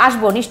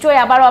 আসবো নিশ্চয়ই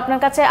আবারও আপনার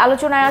কাছে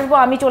আলোচনায় আসবো।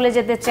 আমি চলে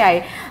যেতে চাই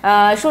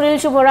সুনীল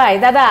শুভ রায়,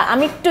 দাদা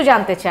আমি একটু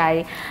জানতে চাই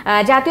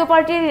জাতীয়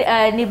পার্টির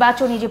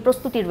নির্বাচনী যে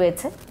প্রস্তুতি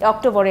রয়েছে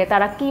অক্টোবরে,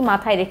 তারা কি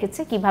মাথায়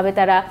রেখেছে, কিভাবে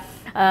তারা,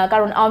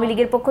 কারণ আওয়ামী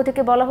লীগের পক্ষ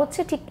থেকে বলা হচ্ছে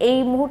ঠিক এই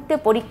মুহূর্তে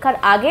পরীক্ষার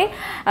আগে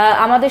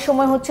আমাদের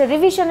সময় হচ্ছে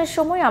রিভিশনের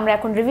সময়, আমরা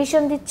এখন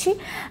রিভিশন দিচ্ছি।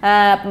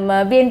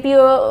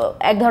 বিএনপিও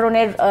এক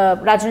ধরনের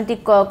রাজনৈতিক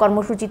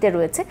কর্মসূচিতে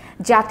রয়েছে।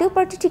 জাতীয়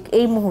পার্টি ঠিক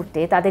এই মুহূর্তে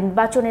তাদের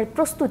নির্বাচনের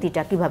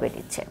প্রস্তুতিটা কিভাবে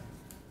নিচ্ছে?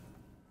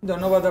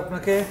 ধন্যবাদ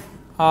আপনাকে,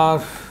 আর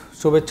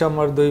শুভেচ্ছা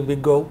আমার 2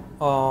 বিজ্ঞ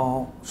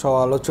সহ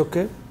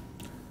আলোচককে।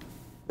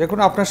 দেখুন,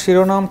 আপনার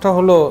শিরোনামটা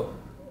হলো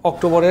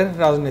অক্টোবরের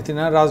রাজনীতি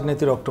না,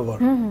 রাজনীতির অক্টোবর।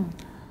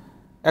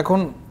 এখন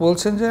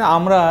বলছেন যে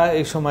আমরা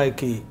এই সময়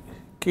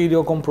কী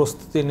রকম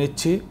প্রস্তুতি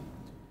নিচ্ছি।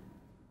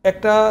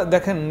 একটা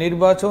দেখেন,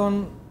 নির্বাচন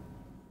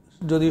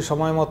যদি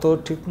সময় মতো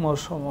ঠিক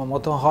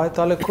মতো হয়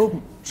তাহলে খুব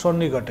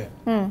সন্নিকটে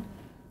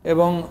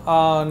এবং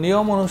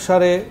নিয়ম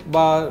অনুসারে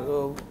বা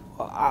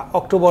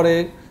অক্টোবরে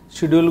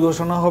শিডিউল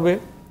ঘোষণা হবে,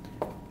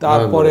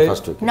 তারপরে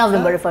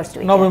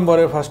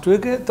নভেম্বরের ফার্স্ট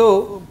উইকে। তো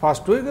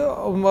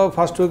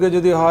ফার্স্ট উইকে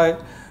যদি হয়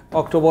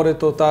অক্টোবরে,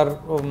 তো তার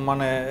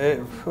মানে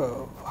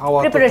হাওয়া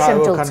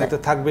ওখানেতে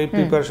থাকবে,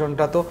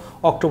 প্রিপারেশনটা তো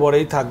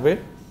অক্টোবরেই থাকবে।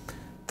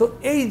 তো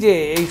এই যে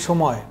এই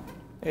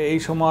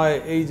সময়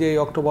এই যে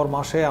অক্টোবর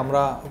মাসে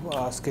আমরা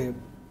আজকে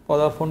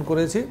পদার্পণ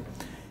করেছি,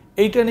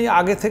 এইটা নিয়ে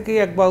আগে থেকেই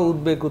একবার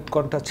উদ্বেগ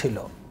উৎকণ্ঠা ছিল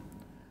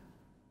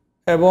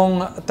এবং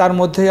তার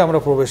মধ্যেই আমরা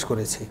প্রবেশ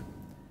করেছি।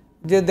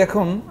 যে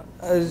দেখুন,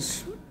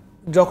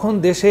 যখন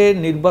দেশে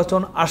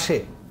নির্বাচন আসে,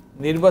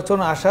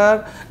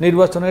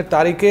 নির্বাচনের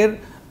তারিখের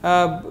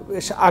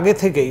আগে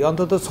থেকেই,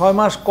 অন্তত 6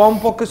 মাস,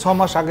 কমপক্ষে 6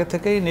 মাস আগে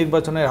থেকেই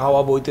নির্বাচনের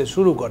হাওয়া বইতে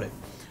শুরু করে।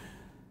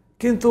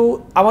 কিন্তু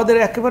আমাদের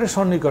একেবারে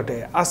সন্নিকটে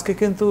আজকে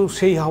কিন্তু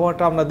সেই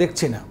হাওয়াটা আমরা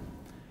দেখছি না।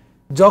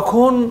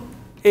 যখন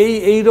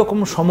এই রকম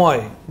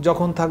সময়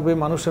যখন থাকবে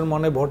মানুষের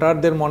মনে,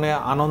 ভোটারদের মনে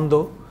আনন্দ,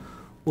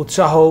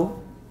 উৎসাহ,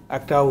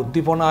 একটা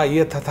উদ্দীপনা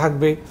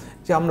থাকবে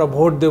যে আমরা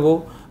ভোট দেব,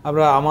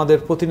 আমরা আমাদের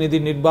প্রতিনিধি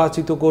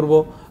নির্বাচিত করব,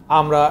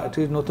 আমরা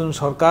একটি নতুন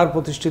সরকার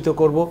প্রতিষ্ঠিত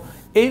করব,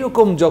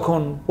 এইরকম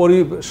যখন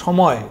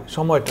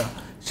সময়টা,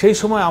 সেই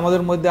সময়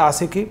আমাদের মধ্যে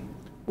আছে কি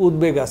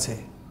উদ্বেগ আছে,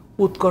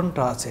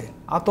 উৎকণ্ঠা আছে,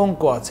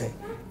 আতঙ্ক আছে।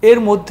 এর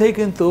মধ্যেই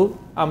কিন্তু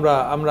আমরা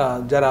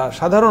যারা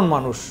সাধারণ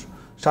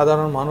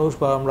মানুষ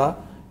বা আমরা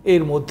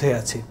এর মধ্যে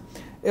আছি।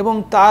 এবং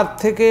তার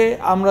থেকে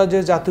আমরা যে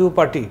জাতীয়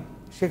পার্টি,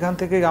 সেখান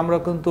থেকে আমরা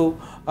কিন্তু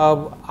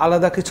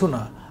আলাদা কিছু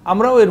না,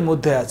 আমরাও এর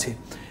মধ্যে আছি।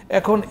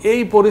 এখন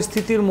এই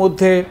পরিস্থিতির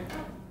মধ্যে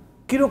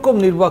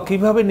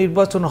কিভাবে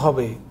নির্বাচন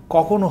হবে,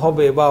 কখন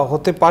হবে বা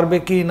হতে পারবে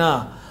কি না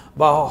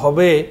বা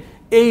হবে,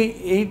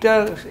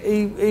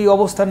 এই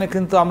অবস্থানে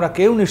কিন্তু আমরা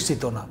কেউ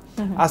নিশ্চিত না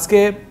আজকে।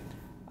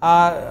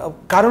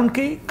 কারণ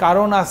কি?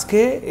 কারণ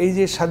আজকে এই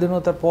যে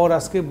স্বাধীনতার পর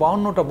আজকে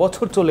 52টা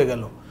বছর চলে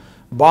গেল।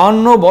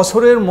 52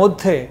 বছরের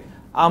মধ্যে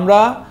আমরা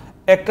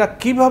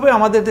কিভাবে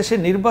আমাদের দেশে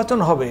নির্বাচন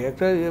হবে,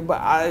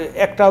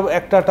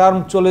 একটা টার্ম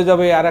চলে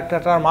যাবে আর একটা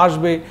টার্ম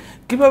আসবে,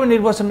 কিভাবে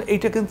নির্বাচন,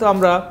 এইটা কিন্তু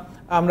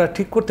আমরা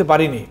ঠিক করতে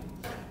পারিনি।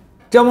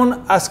 যেমন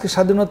আজকে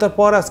স্বাধীনতার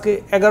পর আজকে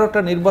 11টা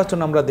নির্বাচন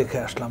আমরা দেখে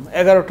আসলাম,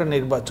 11টা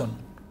নির্বাচন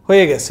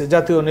হয়ে গেছে,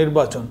 জাতীয়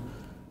নির্বাচন।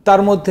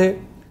 তার মধ্যে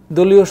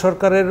দলীয়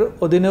সরকারের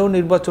অধীনেও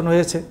নির্বাচন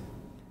হয়েছে,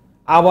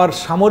 আবার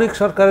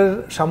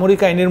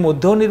সামরিক আইনের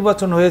মধ্যেও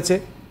নির্বাচন হয়েছে,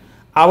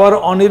 আবার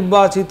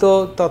অনির্বাচিত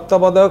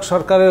তত্ত্বাবধায়ক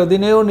সরকারের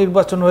অধীনেও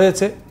নির্বাচন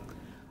হয়েছে,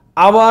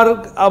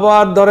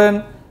 আবার ধরেন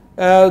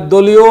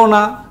দলীয়ও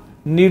না,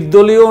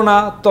 নির্দলীয় না,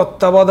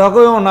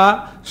 তত্ত্বাবধায়কও না,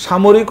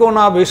 সামরিকও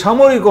না,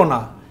 বেসামরিকও না,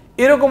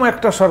 এরকম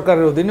একটা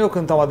সরকারের অধীনেও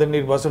কিন্তু আমাদের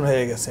নির্বাচন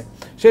হয়ে গেছে।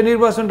 সেই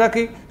নির্বাচনটা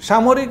কি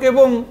সামরিক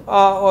এবং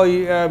ওই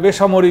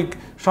বেসামরিক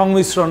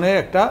সংমিশ্রণে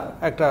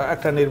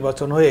একটা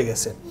নির্বাচন হয়ে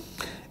গেছে।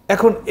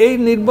 এখন এই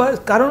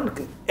কারণ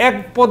এক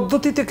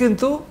পদ্ধতিতে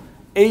কিন্তু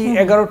এই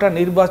 11টা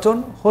নির্বাচন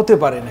হতে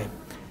পারে নাই।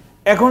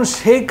 এখন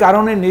সেই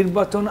কারণে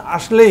নির্বাচন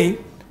আসলেই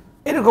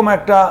এইরকম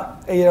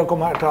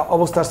একটা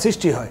অবস্থার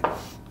সৃষ্টি হয়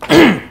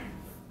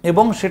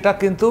এবং সেটা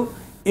কিন্তু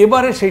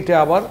এবারে সেইটা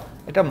আবার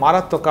এটা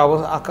মারাত্মক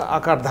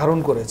আকার ধারণ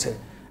করেছে।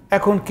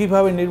 এখন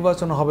কিভাবে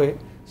নির্বাচন হবে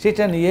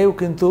সেটা নিয়েও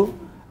কিন্তু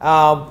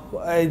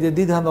এই যে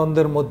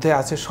দ্বিধাদ্বন্দ্বের মধ্যে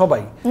আছে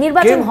সবাই।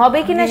 নির্বাচন হবে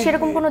কিনা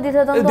সেরকম কোনো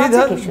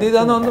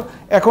দ্বিধাদ্বন্দ্ব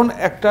এখন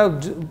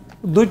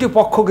দুইটি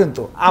পক্ষ,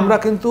 কিন্তু আমরা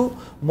কিন্তু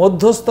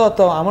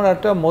মধ্যস্থতা, আমরা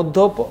একটা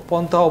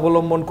মধ্যপন্থা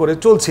অবলম্বন করে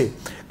চলছি।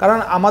 কারণ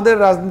আমাদের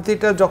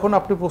রাজনীতিটা, যখন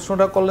আপনি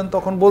প্রশ্নটা করলেন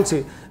তখন বলছি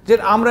যে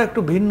আমরা একটু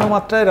ভিন্ন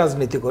মাত্রায়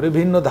রাজনীতি করি,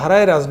 ভিন্ন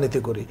ধারায় রাজনীতি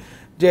করি।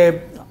 যে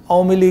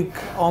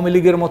আওয়ামী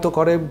লীগের মতো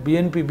করে,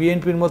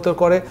 বিএনপির মতো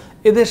করে,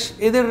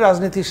 এদের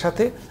রাজনীতির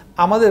সাথে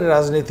আমাদের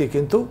রাজনীতি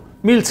কিন্তু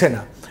মিলছে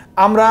না।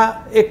 আমরা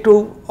একটু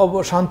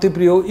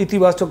শান্তিপ্রিয়,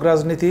 ইতিবাচক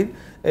রাজনীতির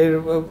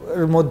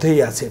এর মধ্যেই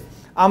আছে।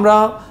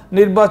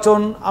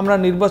 আমরা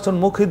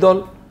নির্বাচনমুখী দল,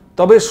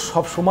 তবে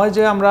সব সময়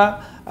যে আমরা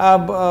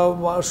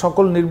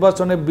সকল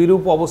নির্বাচনে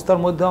বিরূপ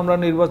অবস্থার মধ্যে আমরা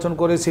নির্বাচন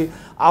করেছি,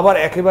 আবার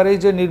একেবারেই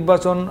যে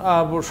নির্বাচন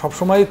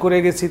সবসময় করে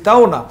গেছি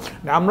তাও না,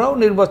 আমরাও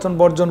নির্বাচন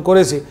বর্জন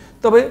করেছি।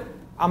 তবে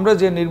আমরা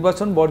যে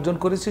নির্বাচন বর্জন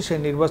করেছি সেই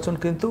নির্বাচন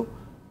কিন্তু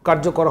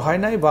কার্যকর হয়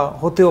নাই বা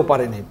হতেও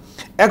পারেনি।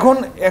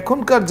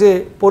 এখনকার যে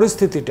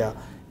পরিস্থিতিটা,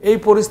 এই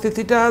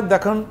পরিস্থিতিটা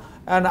দেখুন,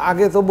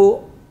 আগে তবু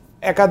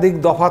একাধিক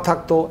দফা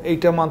থাকতো,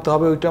 এইটা মানতে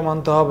হবে, ওইটা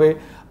মানতে হবে,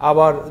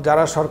 আবার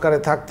যারা সরকারে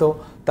থাকতো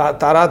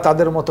তারা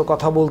তাদের মতো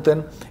কথা বলতেন।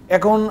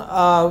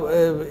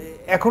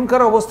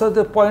 এখনকার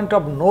অবস্থাতে পয়েন্ট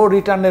অফ নো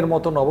রিটার্নের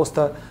মতন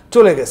অবস্থা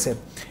চলে গেছে।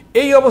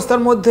 এই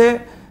অবস্থার মধ্যে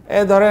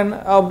ধরেন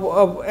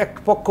এক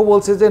পক্ষ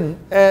বলছে যে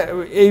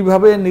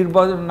এইভাবে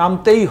নির্বাচন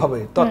নামতেই হবে,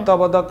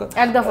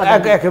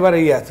 তত্ত্বাবধায়ক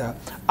একেবারেই আছে,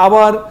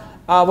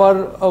 আবার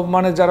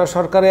মানে যারা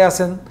সরকারে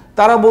আছেন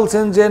তারা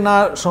বলছেন যে না,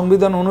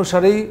 সংবিধান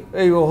অনুসারেই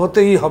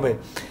হতেই হবে।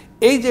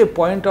 এই যে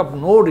পয়েন্ট অফ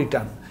নো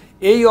রিটার্ন,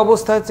 এই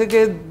অবস্থা থেকে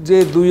যে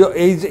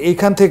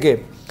এইখান থেকে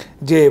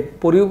যে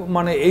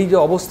মানে এই যে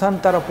অবস্থান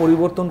তারা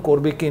পরিবর্তন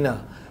করবে কি না,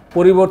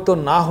 পরিবর্তন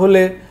না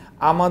হলে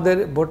আমাদের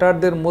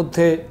ভোটারদের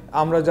মধ্যে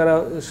আমরা যারা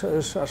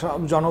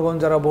জনগণ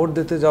যারা ভোট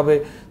দিতে যাবে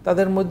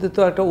তাদের মধ্যে তো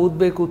একটা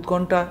উদ্বেগ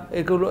উৎকণ্ঠা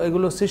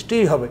এগুলো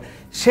সৃষ্টিই হবে।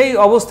 সেই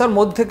অবস্থার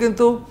মধ্যে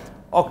কিন্তু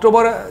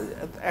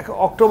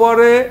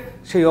অক্টোবরে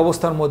সেই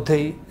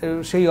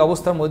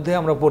অবস্থার মধ্যেই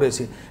আমরা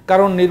পড়েছি।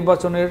 কারণ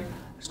নির্বাচনের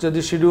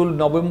যদি শিডিউল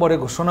নভেম্বরে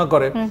ঘোষণা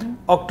করে,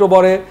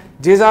 অক্টোবরে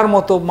যে যার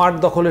মতো মাঠ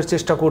দখলের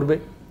চেষ্টা করবে।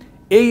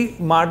 এই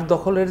মাঠ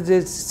দখলের যে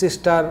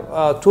চেষ্টা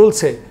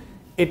চলছে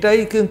এটাই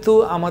কিন্তু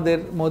আমাদের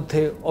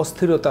মধ্যে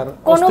অস্থিরতার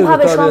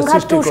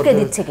সৃষ্টি করছে।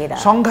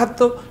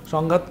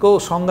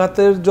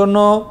 সংঘাতের জন্য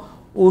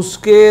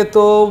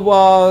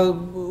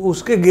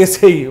উস্কে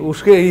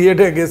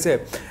গেছে।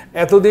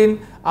 এতদিন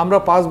আমরা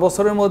 5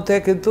 বছরের মধ্যে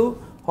কিন্তু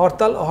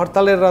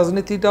হরতালের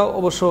রাজনীতিটা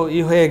অবশ্য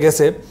হয়ে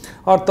গেছে,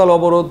 হরতাল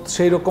অবরোধ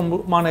সেই রকম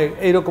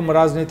এইরকম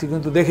রাজনীতি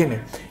কিন্তু দেখিনি।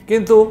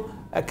 কিন্তু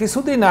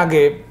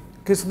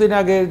কিছুদিন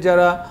আগে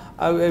যারা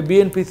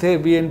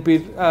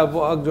বিএনপির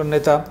একজন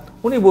নেতা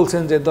উনি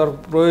বলছেন যে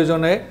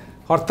প্রয়োজনে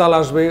হরতাল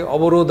আসবে,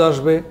 অবরোধ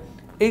আসবে।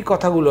 এই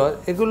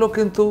এগুলো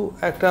কিন্তু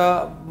একটা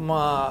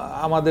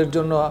আমাদের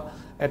জন্য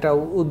একটা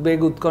উদ্বেগ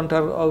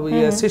উৎকণ্ঠার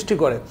সৃষ্টি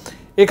করে।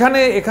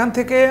 এখান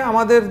থেকে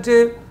আমাদের যে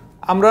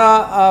আমরা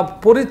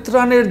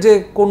পরিত্রাণের যে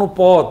কোনো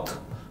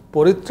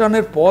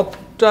পরিত্রাণের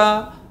পথটা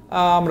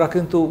আমরা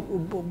কিন্তু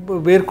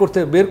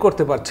বের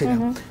করতে পারছি না।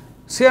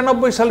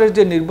 96 সালের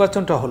যে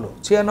নির্বাচনটা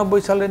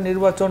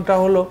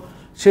হলো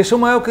সে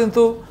সময়ও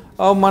কিন্তু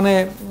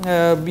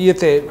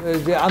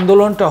যে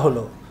আন্দোলনটা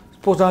হলো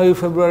 15ই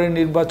ফেব্রুয়ারি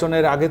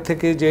নির্বাচনের আগে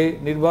থেকে যে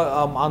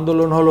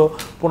আন্দোলন হলো,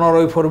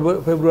 15ই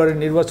ফেব্রুয়ারি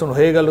নির্বাচন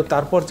হয়ে গেল,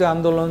 তারপর যে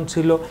আন্দোলন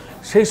ছিল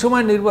সেই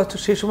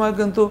সময়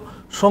কিন্তু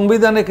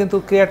সংবিধানে কিন্তু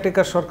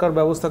কেয়ারটেকার সরকার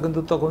ব্যবস্থা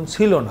কিন্তু তখন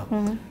ছিল না।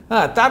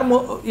 হ্যাঁ, তার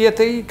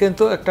ইয়েতেই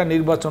কিন্তু একটা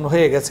নির্বাচন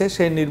হয়ে গেছে।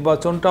 সেই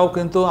নির্বাচনটাও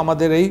কিন্তু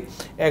আমাদের এই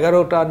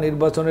 11টা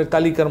নির্বাচনের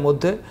তালিকার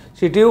মধ্যে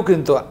সেটিও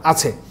কিন্তু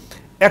আছে।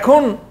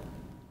 এখন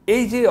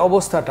এই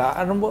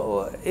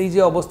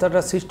যে অবস্থাটা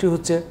সৃষ্টি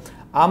হচ্ছে,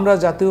 আমরা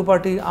জাতীয়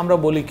পার্টি আমরা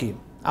বলি কি,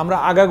 আমরা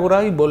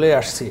আগাগোড়াই বলে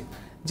আসছি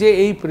যে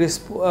এই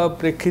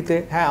প্রেক্ষিতে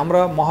হ্যাঁ আমরা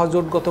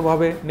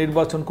মহাজোটগতভাবে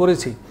নির্বাচন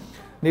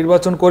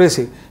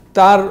করেছি,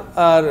 তার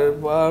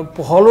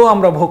ফলও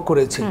আমরা ভোগ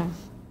করেছি।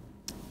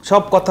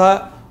 সব কথা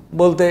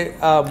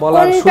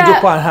বলার সুযোগ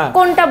পায়। হ্যাঁ,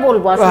 কোনটা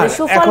বলবো আসলে,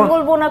 সুফল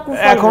বলবো না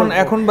কুফল বলবো?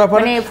 এখন ব্যাপার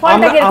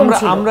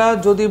আমরা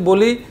যদি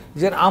বলি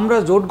যে আমরা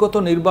জোটগত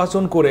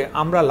নির্বাচন করে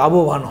আমরা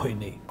লাভবান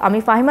হইনি। আমি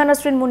ফাহিমা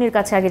নাসরিন মুনির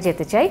কাছে আগে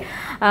যেতে চাই।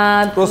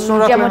 প্রশ্ন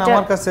রাখলেন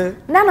আমার কাছে?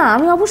 না,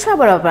 আমি অবশ্যই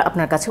আবার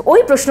আপনার কাছে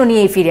ওই প্রশ্ন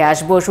নিয়েই ফিরে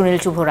আসবো। সুনীল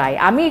শুভ রায়,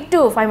 আমি একটু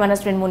ফাহিমা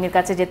নাসরিন মুনির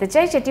কাছে যেতে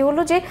চাই। সেটি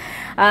হলো যে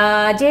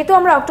যেহেতু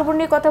আমরা অক্টোবর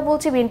নিয়ে কথা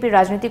বলছি, বিএনপির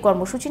রাজনৈতিক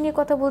কর্মসূচি নিয়ে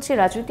কথা বলছি,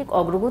 রাজনৈতিক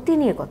অগ্রগতি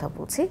নিয়ে কথা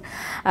বলছি,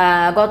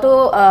 গত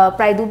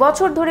প্রায় 2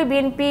 বছর ধরে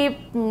বিএনপি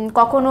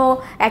কখনো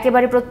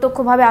একেবারে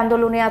প্রত্যক্ষভাবে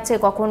আন্দোলনে আছে,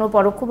 কখনো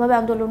পরোক্ষভাবে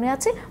আন্দোলনে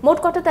আছে। মোট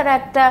কথা তারা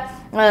একটা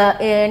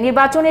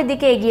নির্বাচনের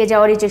দিকে এগিয়ে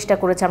যাওয়ারই চেষ্টা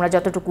করেছে আমরা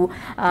যতটুকু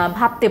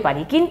ভাবতে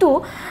পারি। কিন্তু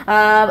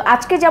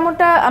আজকে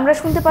যেমনটা আমরা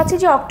শুনতে পাচ্ছি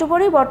যে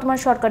অক্টোবরেই বর্তমান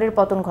সরকারের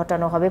পতন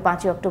ঘটানো হবে।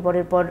 5ই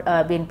অক্টোবরের পর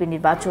বিএনপি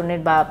নির্বাচনের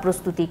বা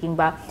প্রস্তুতি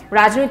কিংবা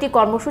রাজনৈতিক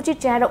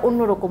কর্মসূচির চেহারা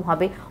অন্যরকম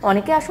হবে।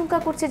 অনেকে আশঙ্কা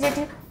করছে যে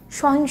এটি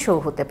সহিংসও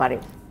হতে পারে।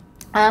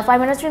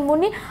 ফাহিমা নাসরিন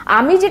মুন্নি,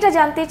 আমি যেটা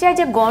জানতে চাই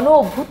যে গণ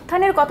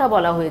অভ্যুত্থানের কথা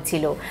বলা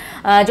হয়েছিল,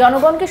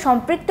 জনগণকে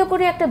সম্পৃক্ত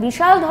করে একটা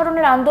বিশাল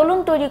ধরনের আন্দোলন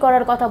তৈরি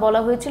করার কথা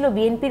বলা হয়েছিল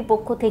বিএনপির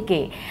পক্ষ থেকে।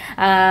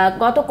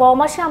 গত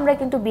মাসে আমরা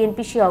কিন্তু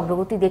বিএনপি সেই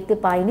অগ্রগতি দেখতে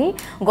পাইনি।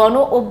 গণ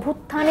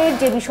অভ্যুত্থানের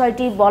যে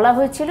বিষয়টি বলা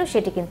হয়েছিল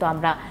সেটি কিন্তু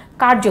আমরা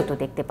কার্যত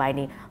দেখতে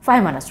পাইনি।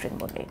 ফাহিমা নাসরিন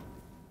মুন্নি,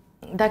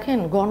 দেখেন,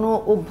 গণ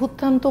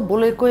অভ্যুত্থান তো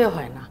বলে কয়ে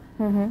হয় না।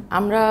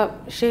 আমরা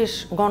শেষ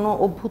গণ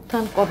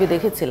অভ্যুত্থান কবে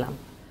দেখেছিলাম?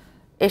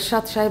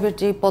 এরশাদ সাহেবের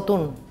যে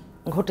পতন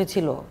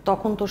ঘটেছিল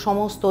তখন তো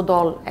সমস্ত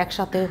দল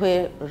একসাথে হয়ে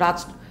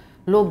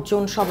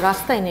লোকজন সব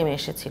রাস্তায় নেমে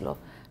এসেছিল,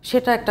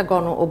 সেটা একটা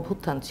গণ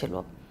অভ্যুত্থান ছিল।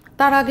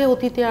 তার আগে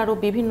অতীতে আরও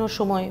বিভিন্ন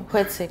সময়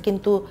হয়েছে,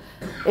 কিন্তু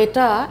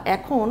এটা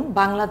এখন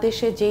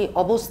বাংলাদেশে যে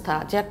অবস্থা,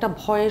 যে একটা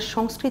ভয়ের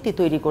সংস্কৃতি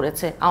তৈরি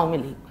করেছে আওয়ামী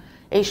লীগ,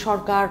 এই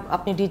সরকার,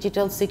 আপনি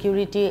ডিজিটাল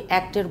সিকিউরিটি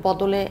অ্যাক্টের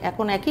বদলে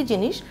এখন একই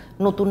জিনিস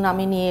নতুন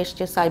নামে নিয়ে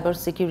এসছে,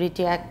 সাইবার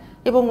সিকিউরিটি অ্যাক্ট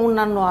এবং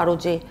অন্যান্য আরও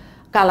যে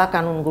কালা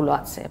কানুনগুলো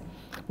আছে।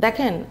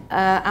 দেখেন,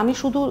 আমি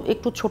শুধু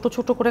একটু ছোট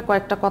ছোট করে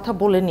কয়েকটা কথা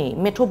বলে নিই।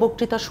 মেঠো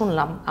বক্তৃতা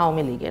শুনলাম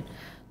আওয়ামী লীগের,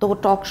 তো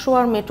টক শো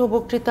আর মেঠো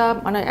বক্তৃতা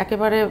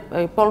একেবারে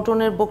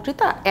পল্টনের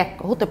বক্তৃতা এক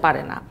হতে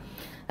পারে না।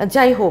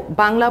 যাই হোক,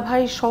 বাংলা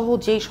ভাই সহ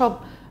যেই সব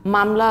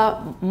মামলা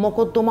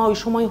মোকদ্দমা ওই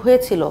সময়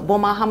হয়েছিল,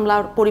 বোমা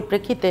হামলার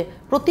পরিপ্রেক্ষিতে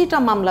প্রতিটা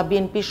মামলা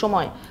বিএনপির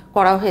সময়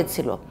করা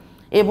হয়েছিল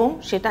এবং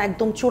সেটা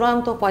একদম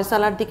চূড়ান্ত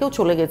ফয়সালার দিকেও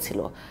চলে গেছিল।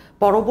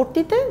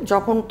 পরবর্তীতে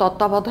যখন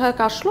তত্ত্বাবধায়ক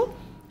আসলো,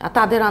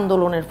 তাদের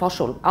আন্দোলনের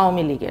ফসল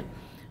আওয়ামী লীগের,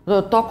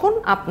 তখন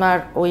আপনার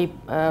ওই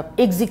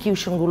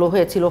এক্সিকিউশনগুলো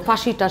হয়েছিল,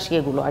 ফাঁসি টাসি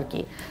এগুলো আর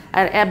কি।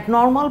 আর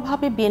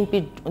অ্যাবনর্মালভাবে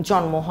বিএনপির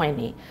জন্ম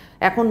হয়নি।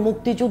 এখন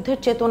মুক্তিযুদ্ধের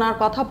চেতনার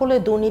কথা বলে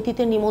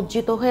দুর্নীতিতে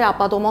নিমজ্জিত হয়ে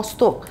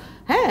আপাদমস্তক,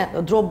 হ্যাঁ,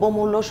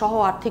 দ্রব্যমূল্য সহ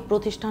আর্থিক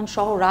প্রতিষ্ঠান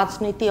সহ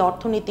রাজনীতি,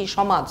 অর্থনীতি,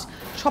 সমাজ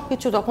সব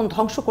কিছু যখন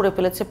ধ্বংস করে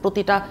ফেলেছে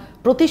প্রতিটা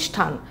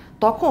প্রতিষ্ঠান,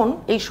 তখন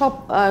এইসব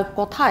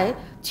কথায়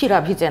চিরা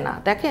ভিজে না।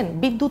 দেখেন,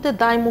 বিদ্যুতের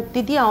দায় মুক্তি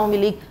দিয়ে আওয়ামী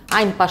লীগ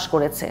আইন পাশ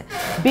করেছে।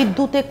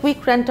 বিদ্যুতে কুইক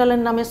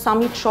রেন্টালের নামে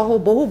সামিট সহ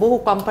বহু বহু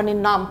কোম্পানির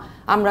নাম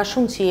আমরা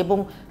শুনছি, এবং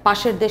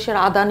পাশের দেশের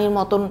আদানির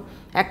মতন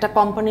একটা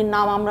কোম্পানির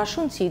নাম আমরা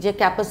শুনছি যে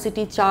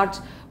ক্যাপাসিটি চার্জ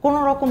কোনো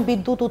রকম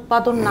বিদ্যুৎ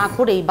উৎপাদন না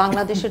করেই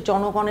বাংলাদেশের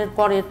জনগণের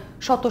করের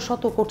শত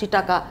শত কোটি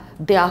টাকা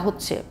দেয়া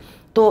হচ্ছে।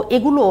 তো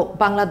এগুলো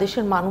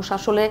বাংলাদেশের মানুষ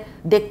আসলে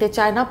দেখতে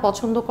চায় না,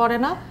 পছন্দ করে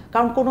না,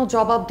 কারণ কোনো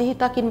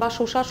জবাবদিহিতা কিংবা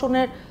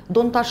সুশাসনের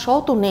দোনতার সহ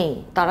তো নেই।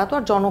 তারা তো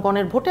আর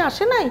জনগণের ভোটে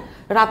আসে নাই,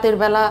 রাতের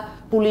বেলা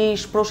পুলিশ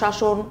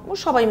প্রশাসন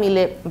সবাই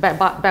মিলে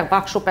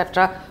বাক্স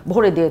প্যাটরা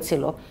ভরে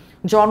দিয়েছিল।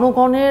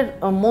 জনগণের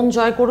মন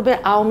জয় করবে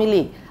আওয়ামী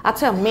লীগ।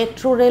 আচ্ছা,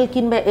 মেট্রো রেল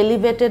কিংবা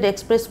এলিভেটেড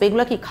এক্সপ্রেস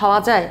এগুলো কি খাওয়া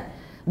যায়?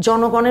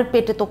 জনগণের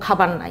পেটে তো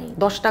খাবার নাই।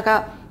 10 টাকা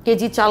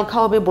কেজি চাল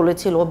খাওয়াবে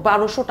বলেছিল,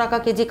 1200 টাকা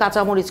কেজি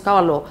কাঁচামরিচ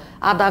খাওয়ালো,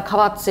 আদা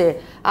খাওয়াচ্ছে।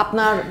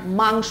 আপনার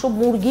মাংস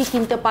মুরগি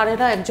কিনতে পারে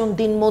না একজন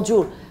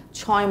দিনমজুর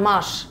 6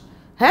 মাস।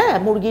 হ্যাঁ,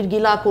 মুরগির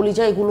গিলা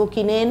কলিজা এগুলো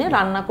কিনে এনে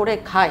রান্না করে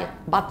খায়।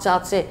 বাচ্চা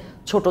আছে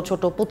ছোট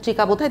ছোট।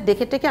 পত্রিকা বোধহয়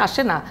দেখে টেকে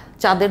আসে না,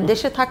 চাঁদের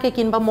দেশে থাকে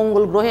কিংবা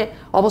মঙ্গল গ্রহে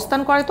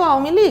অবস্থান করে তো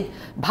আওয়ামী লীগ,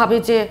 ভাবে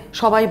যে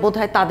সবাই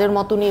বোধহয় তাদের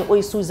মতনই ওই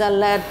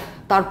সুইজারল্যান্ড,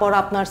 তারপর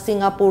আপনার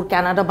সিঙ্গাপুর,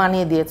 কানাডা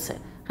বানিয়ে দিয়েছে।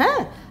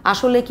 হ্যাঁ,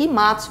 আসলে কি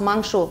মাছ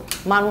মাংস,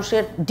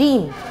 মানুষের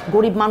ডিম,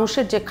 গরিব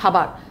মানুষের যে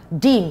খাবার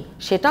ডিম,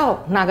 সেটাও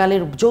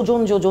নাগালের যোজন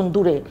যোজন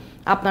দূরে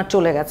আপনার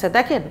চলে গেছে।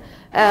 দেখেন,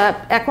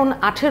 এখন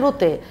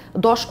 18-তে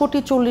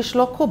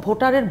 10,40,00,000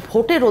 ভোটারের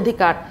ভোটের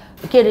অধিকার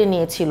কেড়ে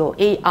নিয়েছিল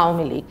এই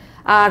আওয়ামী লীগ।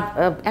 আর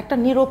একটা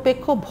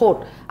নিরপেক্ষ ভোট,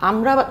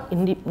 আমরা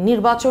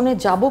নির্বাচনে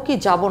যাব কি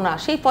যাব না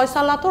সেই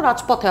ফয়সালা তো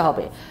রাজপথে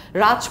হবে।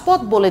 রাজপথ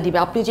বলে দিবে।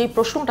 আপনি যেই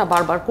প্রশ্নটা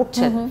বারবার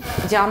করছেন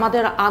যে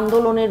আমাদের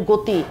আন্দোলনের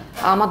গতি,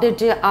 আমাদের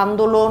যে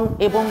আন্দোলন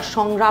এবং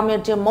সংগ্রামের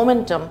যে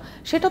মোমেন্টাম,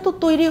 সেটা তো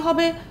তৈরি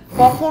হবে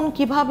কখন,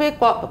 কিভাবে,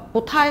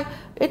 কোথায়,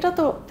 এটা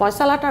তো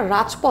ফয়সালাটা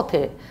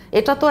রাজপথে।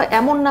 এটা তো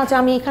এমন না যে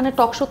আমি এখানে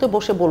টকশোতে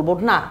বসে বলবো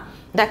না।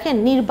 দেখেন,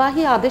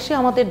 নির্বাহী আদেশে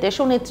আমাদের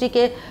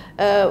দেশনেত্রীকে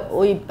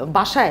ওই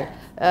বাসায়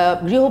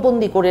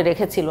গৃহবন্দী করে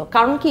রেখেছিল।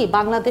 কারণ কি,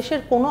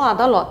 বাংলাদেশের কোনো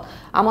আদালত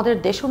আমাদের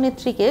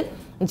দেশনেত্রীকে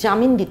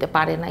জামিন দিতে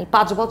পারে নাই।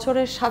 5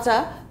 বছরের সাজা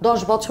 10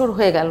 বছর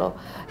হয়ে গেল।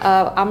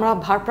 আমরা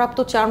ভারপ্রাপ্ত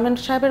চেয়ারম্যান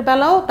সাহেবের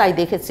বেলাও তাই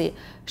দেখেছি,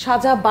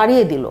 সাজা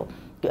বাড়িয়ে দিল।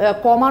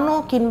 কমানো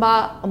কিংবা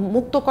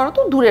মুক্ত করা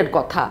তো দূরের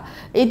কথা।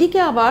 এদিকে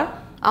আবার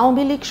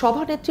আওয়ামী লীগ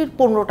সভানেত্রীর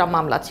 15টা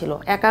মামলা ছিল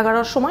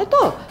 11-র সময়।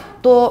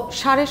 তো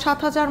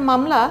 7,500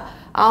 মামলা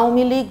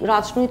আওয়ামী লীগ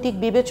রাজনৈতিক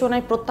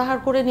বিবেচনায় প্রত্যাহার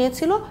করে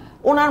নিয়েছিল।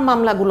 ওনার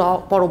মামলাগুলো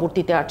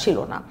পরবর্তীতে আর ছিল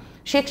না।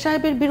 শেখ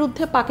সাহেবের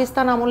বিরুদ্ধে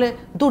পাকিস্তান আমলে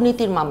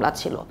দুর্নীতির মামলা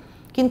ছিল,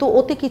 কিন্তু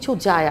ওতে কিছু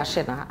যায়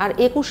আসে না। আর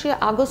 21শে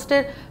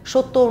আগস্টের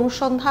সত্য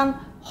অনুসন্ধান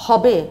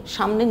হবে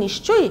সামনে,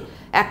 নিশ্চয়ই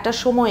একটা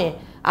সময়ে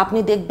আপনি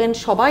দেখবেন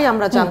সবাই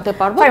আমরা জানতে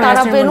পারবো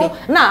তারা বেনু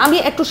না। আমি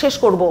একটু শেষ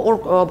করব, ওর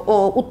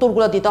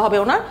উত্তরগুলো দিতে হবে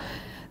ওনার।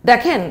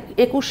 দেখেন,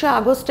 21শে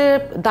আগস্টের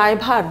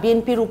দায়ভার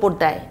বিএনপির উপর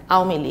দেয়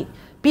আওয়ামী লীগ।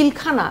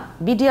 পিলখানা,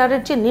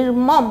 বিডিআরের যে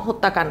নির্মম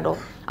হত্যাকাণ্ড,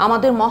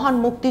 আমাদের মহান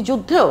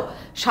মুক্তিযুদ্ধেও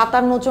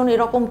 57 জন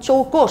এরকম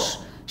চৌকস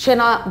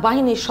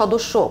সেনাবাহিনীর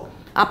সদস্য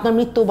আপনার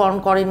মৃত্যুবরণ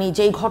করেনি,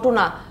 যেই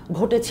ঘটনা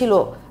ঘটেছিল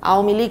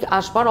আওয়ামী লীগ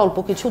আসবার অল্প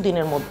কিছু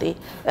দিনের মধ্যেই।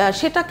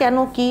 সেটা কেন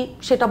কি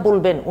সেটা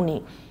বলবেন উনি।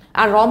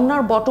 আর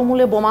রমনার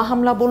বটমূলে বোমা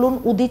হামলা বলুন,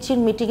 উদিচির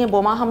মিটিংয়ে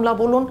বোমা হামলা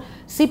বলুন,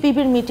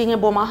 সিপিবির মিটিংয়ে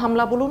বোমা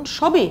হামলা বলুন,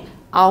 সবই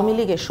আওয়ামী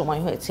লীগের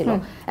সময় হয়েছিল।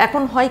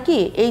 এখন হয় কি,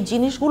 এই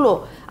জিনিসগুলো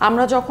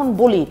আমরা যখন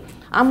বলি,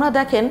 আমরা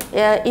দেখেন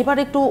এবার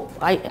একটু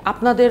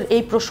আপনাদের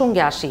এই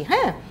প্রসঙ্গে আসি।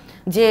 হ্যাঁ,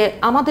 যে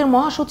আমাদের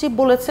মহাসচিব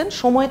বলেছেন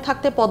সময়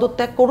থাকতে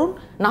পদত্যাগ করুন,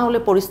 না হলে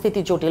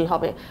পরিস্থিতি জটিল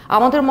হবে।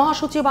 আমাদের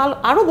মহাসচিব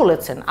আরও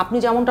বলেছেন, আপনি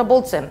যেমনটা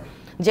বলছেন,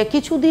 যে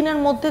কিছুদিনের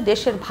মধ্যে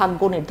দেশের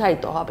ভাগ্য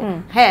নির্ধারিত হবে।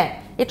 হ্যাঁ,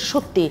 এটা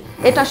সত্যি।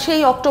 এটা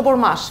সেই অক্টোবর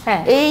মাস।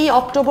 এই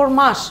অক্টোবর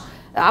মাস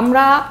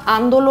আমরা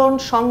আন্দোলন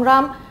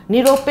সংগ্রাম,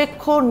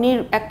 নিরপেক্ষ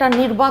একটা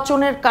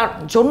নির্বাচনের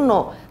জন্য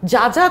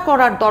যা যা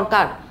করার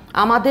দরকার,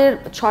 আমাদের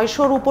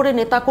 600-র উপরে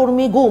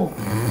নেতাকর্মী গুম,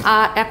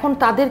 এখন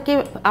তাদেরকে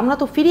আমরা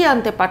তো ফিরিয়ে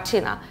আনতে পারছি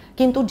না।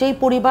 কিন্তু যেই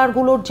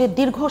পরিবারগুলোর যে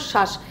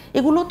দীর্ঘশ্বাস,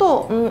 এগুলো তো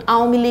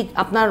আওয়ামী লীগ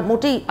আপনার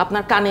মোটেই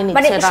আপনার কানে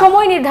নিচ্ছে না।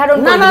 সময় নির্ধারণ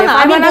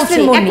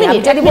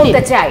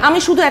আমি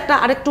শুধু একটা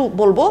আরেকটু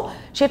বলবো,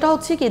 সেটা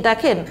হচ্ছে কি,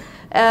 দেখেন,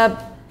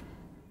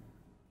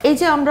 এই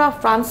যে আমরা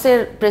ফ্রান্সের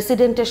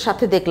প্রেসিডেন্টের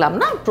সাথে দেখলাম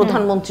না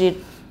প্রধানমন্ত্রীর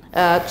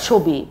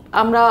ছবি,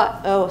 আমরা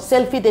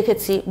সেলফি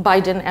দেখেছি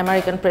বাইডেন,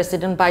 আমেরিকান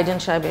প্রেসিডেন্ট বাইডেন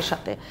সাহেবের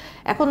সাথে।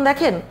 এখন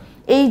দেখেন,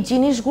 এই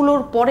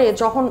জিনিসগুলোর পরে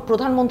যখন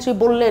প্রধানমন্ত্রী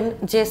বললেন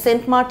যে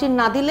সেন্ট মার্টিন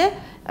না দিলে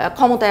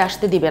ক্ষমতায়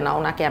আসতে দিবে না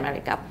ওনাকে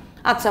আমেরিকা।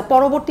 আচ্ছা,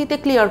 পরবর্তীতে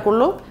ক্লিয়ার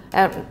করলো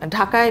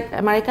ঢাকায়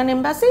আমেরিকান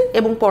এম্বাসি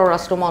এবং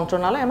পররাষ্ট্র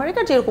মন্ত্রণালয়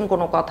আমেরিকার যেরকম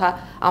কোনো কথা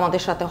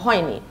আমাদের সাথে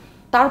হয়নি।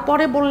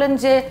 তারপরে বললেন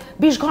যে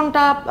 20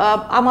 ঘন্টা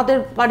আমাদের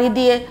পাড়ি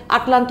দিয়ে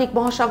আটলান্টিক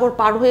মহাসাগর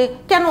পার হয়ে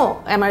কেন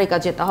আমেরিকা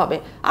যেতে হবে,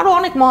 আরো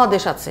অনেক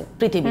মহাদেশ আছে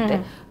পৃথিবীতে,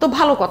 তো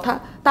ভালো কথা।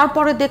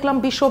 তারপরে দেখলাম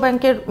বিশ্ব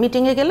ব্যাংকের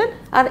মিটিংয়ে গেলেন,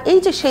 আর এই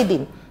যে সেই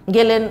দিন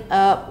গেলেন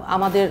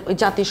আমাদের ওই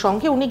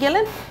জাতিসংঘে, উনি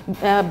গেলেন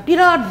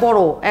বিরাট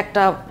বড়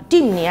একটা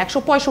টিম নিয়ে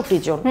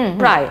 165 জন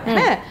প্রায়।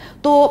 হ্যাঁ,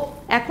 তো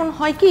এখন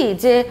হয় কি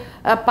যে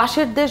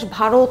পাশের দেশ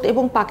ভারত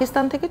এবং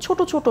পাকিস্তান থেকে ছোট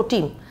ছোট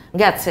টিম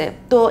গেছে।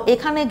 তো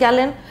এখানে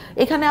গেলেন,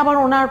 এখানে আবার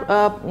ওনার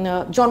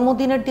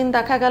জন্মদিনের দিন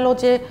দেখা গেল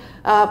যে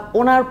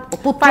ওনার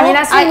পুত্র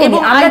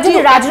আমরা যদি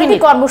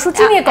রাজনৈতিক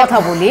কর্মসূচি নিয়ে কথা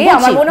বলি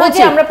আমার মনে হয়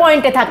যে আমরা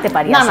পয়েন্টে থাকতে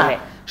পারি। আসলে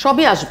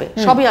সবই আসবে,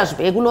 সবই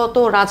আসবে, এগুলো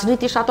তো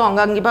রাজনীতির সাথে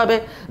অঙ্গাঙ্গিভাবে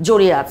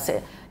জড়িয়ে আছে।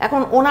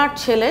 এখন ওনার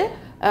ছেলে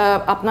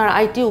আপনার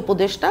আইটি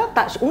উপদেষ্টা,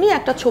 উনি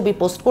একটা ছবি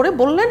পোস্ট করে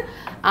বললেন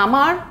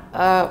আমার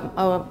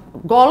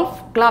গলফ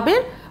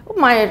ক্লাবের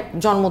মায়ের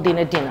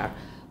জন্মদিনের ডিনার।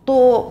 তো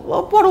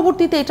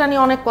পরবর্তীতে এটা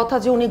নিয়ে অনেক কথা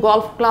যে উনি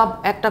গলফ ক্লাব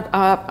একটা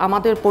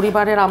আমাদের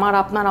পরিবারের, আমার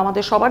আপনার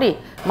আমাদের সবারই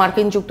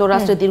মার্কিন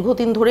যুক্তরাষ্ট্রে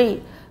দীর্ঘদিন ধরেই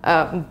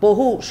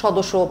বহু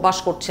সদস্য বাস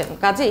করছেন,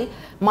 কাজেই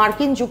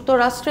মার্কিন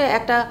যুক্তরাষ্ট্রে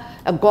একটা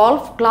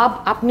গলফ ক্লাব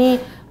আপনি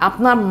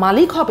আপনার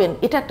মালিক হবেন,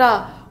 এটা একটা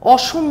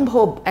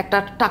অসম্ভব একটা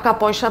টাকা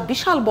পয়সা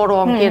বিশাল বড়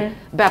অঙ্কের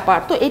ব্যাপার।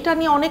 তো এটা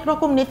নিয়ে অনেক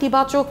রকম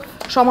নেতিবাচক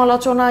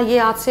সমালোচনা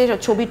আছে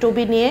ছবি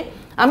টবি নিয়ে,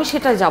 আমি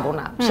সেটা যাব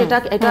না, সেটা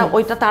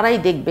ওইটা তারাই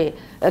দেখবে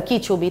কি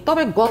ছবি।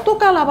 তবে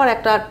গতকাল আবার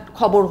একটা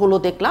খবর হলো,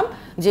 দেখলাম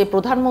যে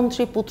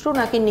প্রধানমন্ত্রী পুত্র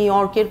নাকি নিউ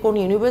ইয়র্কের কোন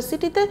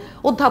ইউনিভার্সিটিতে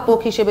অধ্যাপক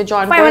হিসেবে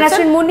জয়েন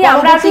করেছেন।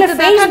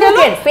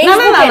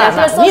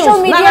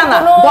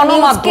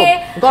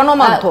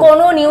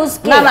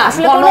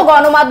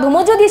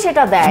 গণমাধ্যমও যদি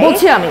সেটা দেয়,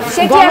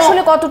 সেটা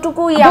আসলে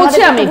কতটুকু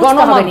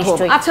গণমাধ্যম।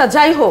 আচ্ছা,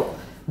 যাই হোক,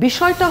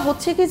 বিষয়টা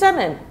হচ্ছে কি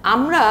জানেন,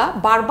 আমরা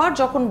বারবার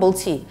যখন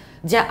বলছি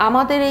যে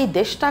আমাদের এই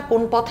দেশটা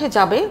কোন পথে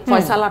যাবে,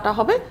 ফয়সালাটা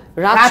হবে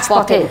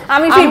রাজপথে,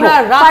 আমরা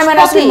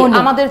রাজপথে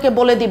আমাদেরকে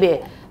বলে দিবে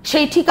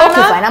সেই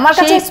ঠিকানা। আমার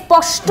কাছে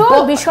স্পষ্ট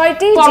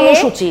বিষয়টি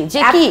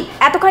যে কি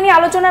এতখানি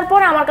আলোচনার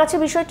পর আমার কাছে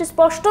বিষয়টি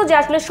স্পষ্ট যে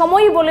আসলে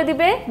সময়ই বলে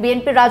দিবে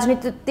বিএনপির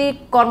রাজনৈতিক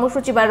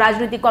কর্মসূচি বা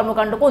রাজনৈতিক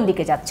কর্মকাণ্ড কোন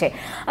দিকে যাচ্ছে।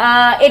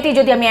 এটি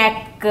যদি আমি এক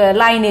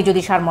লাইনে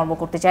যদি সারমর্ম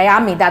করতে চাই,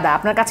 আমি দাদা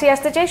আপনার কাছেই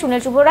আসতে চাই।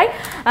 সুনীল শুভ রায়,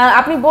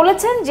 আপনি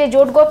বলেছেন যে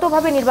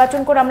জোটগতভাবে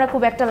নির্বাচন করে আমরা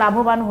খুব একটা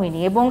লাভবান হইনি,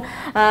 এবং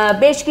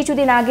বেশ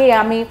কিছুদিন আগে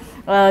আমি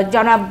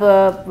জনাব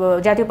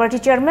জাতীয়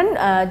পার্টির চেয়ারম্যান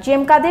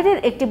জিএম কাদেরের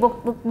একটি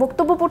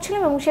বক্তব্য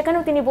পড়ছিলাম, এবং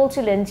সেখানেও তিনি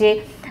বলছিলেন যে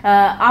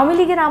আওয়ামী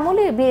লীগের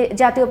আমলে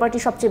জাতীয় পার্টি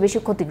সবচেয়ে বেশি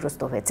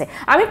ক্ষতিগ্রস্ত হয়েছে।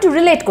 আমি একটু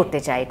রিলেট করতে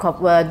চাই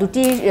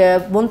দুটি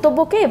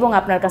মন্তব্যকে এবং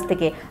আপনার কাছ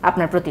থেকে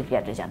আপনার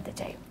প্রতিক্রিয়াটা জানতে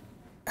চাই।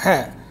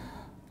 হ্যাঁ,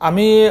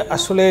 আমি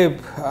আসলে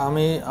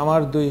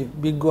আমার দুই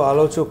বিজ্ঞ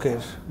আলোচকের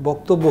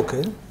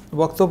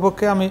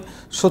বক্তব্যকে আমি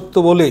সত্য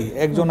বলেই,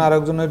 একজন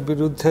আরেকজনের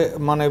বিরুদ্ধে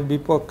মানে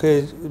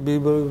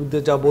বিরুদ্ধে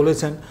যা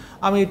বলেছেন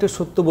আমি এটা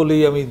সত্য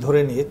বলেই আমি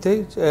ধরে নিতে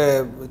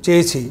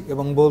চেয়েছি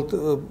এবং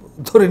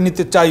ধরে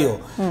নিতে চাইও।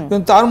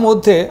 কিন্তু তার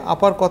মধ্যে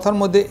আপনার কথার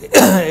মধ্যে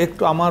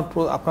একটু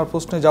আপনার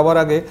প্রশ্নে যাওয়ার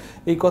আগে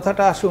এই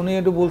কথাটা আসে, উনি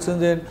একটু বলছেন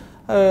যে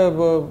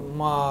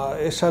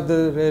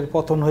এরশাদের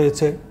পতন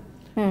হয়েছে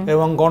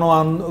এবং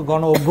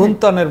গণ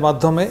অভ্যুত্থানের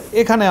মাধ্যমে।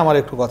 এখানে আমার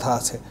একটু কথা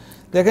আছে।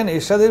 দেখেন,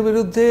 এরশাদের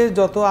বিরুদ্ধে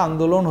যত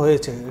আন্দোলন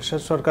হয়েছে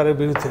এরশাদ সরকারের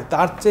বিরুদ্ধে,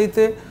 তার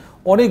চাইতে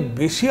অনেক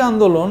বেশি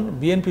আন্দোলন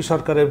বিএনপি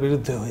সরকারের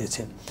বিরুদ্ধে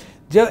হয়েছে।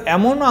 যে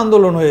এমন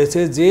আন্দোলন হয়েছে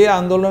যে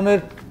আন্দোলনের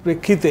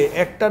প্রেক্ষিতে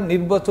একটা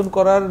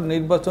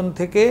নির্বাচন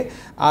থেকে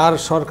আর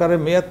সরকারের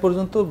মেয়াদ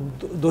পর্যন্ত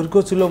দৈর্ঘ্য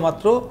ছিল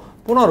মাত্র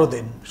 15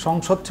 দিন,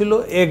 সংসদ ছিল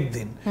 1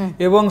 দিন,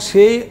 এবং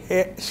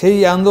সেই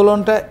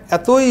আন্দোলনটা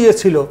এতই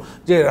ছিল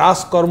যে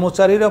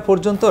কর্মচারীরা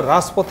পর্যন্ত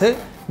রাজপথে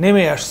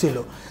নেমে আসছিল।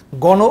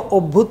 গণ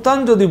অভ্যুত্থান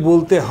যদি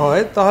বলতে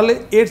হয় তাহলে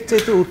এর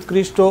চেয়ে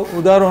উৎকৃষ্ট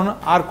উদাহরণ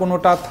আর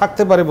কোনোটা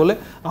থাকতে পারে বলে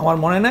আমার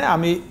মনে নেই।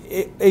 আমি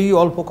এই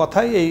অল্প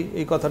কথায়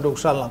এই কথাটুকু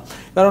সারলাম,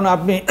 কারণ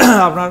আপনি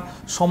আপনার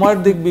সময়ের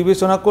দিক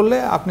বিবেচনা করলে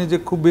আপনি যে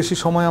খুব বেশি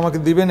সময় আমাকে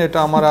দিবেন এটা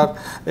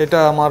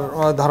আমার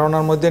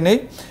ধারণার মধ্যে নেই।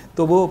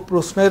 তবু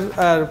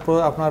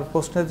আপনার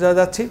প্রশ্নের যা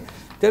যাচ্ছি,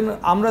 যেন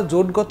আমরা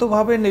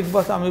জোটগতভাবে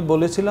আমি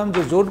বলেছিলাম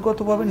যে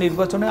জোটগতভাবে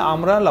নির্বাচনে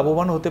আমরা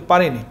লাভবান হতে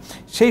পারিনি।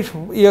 সেই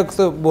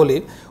বলি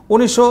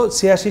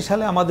 1986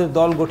 সালে আমাদের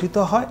দল গঠিত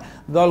হয়।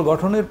 দল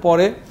গঠনের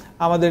পরে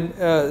আমাদের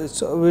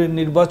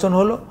নির্বাচন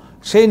হলো।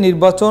 সেই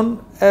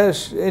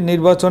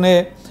নির্বাচনে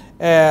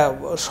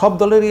সব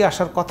দলেরই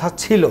আসার কথা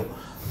ছিল,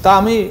 তা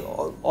আমি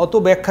অত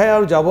ব্যাখ্যায়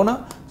আর যাব না।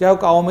 যাই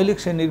হোক, আওয়ামী লীগ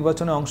সেই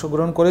নির্বাচনে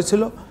অংশগ্রহণ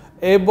করেছিল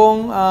এবং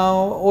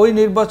ওই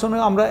নির্বাচনে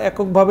আমরা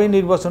এককভাবেই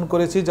নির্বাচন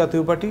করেছি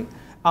জাতীয় পার্টি।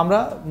 আমরা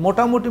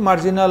মোটামুটি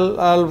মার্জিনাল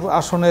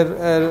আসনের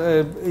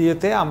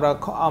ইয়েতে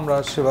আমরা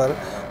সেবার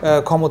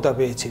ক্ষমতা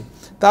পেয়েছি।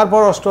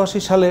 তারপর 88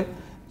 সালে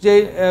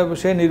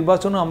সেই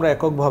নির্বাচনও আমরা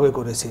এককভাবে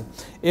করেছি,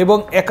 এবং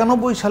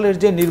 91 সালের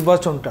যে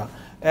নির্বাচনটা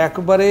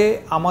একবারে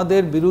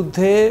আমাদের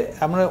বিরুদ্ধে,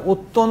 আমরা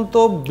অত্যন্ত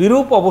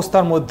বিরূপ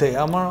অবস্থার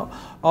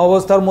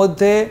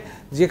মধ্যে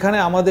যেখানে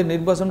আমাদের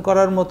নির্বাচন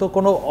করার মতো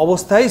কোনো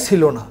অবস্থাই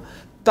ছিল না,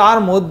 তার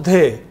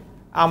মধ্যে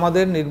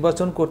আমাদের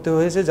নির্বাচন করতে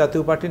হয়েছে,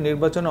 জাতীয় পার্টি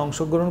নির্বাচনে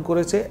অংশগ্রহণ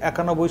করেছে।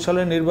 91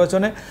 সালের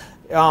নির্বাচনে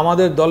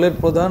আমাদের দলের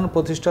প্রধান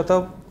প্রতিষ্ঠাতা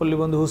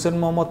পল্লীবন্ধু হুসেন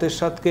মোহাম্মদ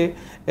এরশাদকে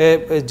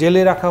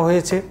জেলে রাখা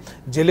হয়েছে,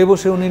 জেলে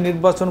বসে উনি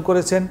নির্বাচন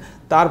করেছেন।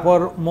 তারপর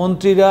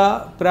মন্ত্রীরা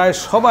প্রায়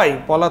সবাই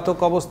পলাতক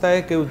অবস্থায়,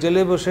 কেউ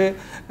জেলে বসে,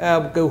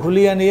 কেউ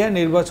হুলিয়া নিয়ে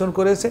নির্বাচন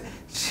করেছে।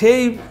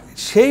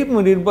 সেই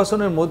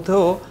নির্বাচনের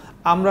মধ্যেও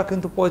আমরা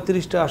কিন্তু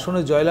 35টা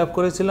আসনে জয়লাভ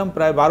করেছিলাম,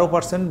 প্রায়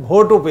 12%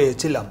 ভোটও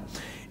পেয়েছিলাম।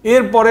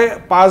 এরপরে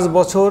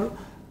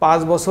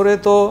 5 বছরে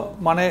তো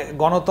মানে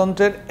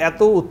গণতন্ত্রের এত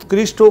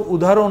উৎকৃষ্ট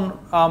উদাহরণ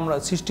আমরা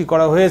সৃষ্টি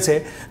করা হয়েছে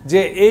যে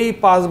এই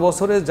 5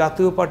 বছরে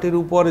জাতীয় পার্টির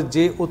উপর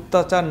যে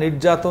অত্যাচার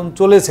নির্যাতন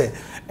চলেছে,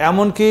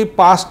 এমনকি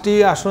 5টি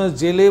আসনে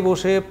জেলে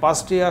বসে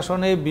 5টি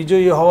আসনে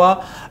বিজয়ী হওয়া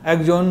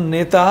একজন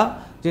নেতা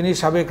যিনি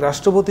সাবেক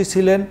রাষ্ট্রপতি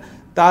ছিলেন,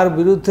 তার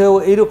বিরুদ্ধেও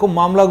এইরকম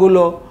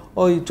মামলাগুলো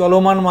ওই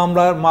চলমান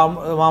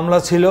মামলা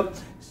ছিল।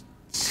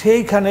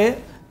 সেইখানে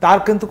তার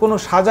কিন্তু কোনো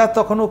সাজা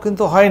তখনও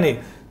কিন্তু হয়নি,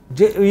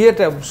 যে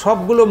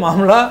সবগুলো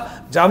মামলা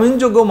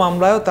জামিনযোগ্য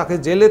মামলায়ও তাকে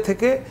জেলে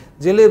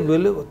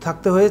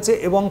থাকতে হয়েছে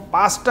এবং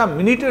 5টা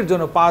মিনিটের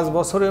জন্য, 5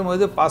 বছরের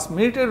মধ্যে 5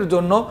 মিনিটের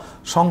জন্য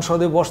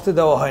সংসদে বসতে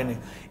দেওয়া হয়নি।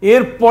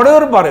 এর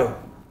বারেও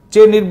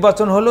যে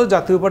নির্বাচন হলো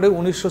জাতীয় পার্টি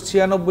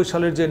 1996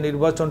 সালের যে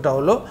নির্বাচনটা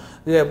হলো,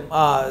 যে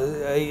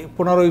এই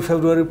 15ই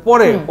ফেব্রুয়ারির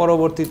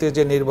পরবর্তীতে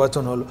যে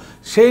নির্বাচন হলো,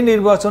 সেই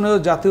নির্বাচনেও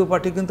জাতীয়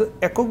পার্টি কিন্তু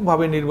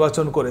এককভাবে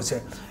নির্বাচন করেছে।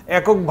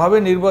 এককভাবে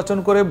নির্বাচন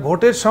করে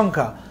ভোটের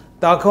সংখ্যা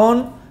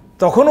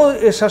তখনও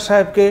এরশাদ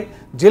সাহেবকে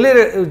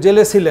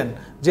জেলে ছিলেন,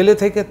 জেলে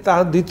থেকে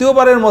তার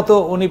দ্বিতীয়বারের মতো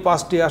উনি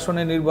 5টি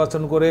আসনে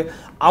নির্বাচন করে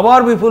আবার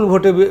বিপুল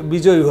ভোটে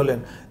বিজয়ী হলেন।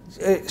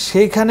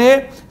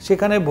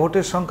 সেখানে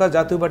ভোটের সংখ্যা,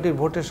 জাতীয় পার্টির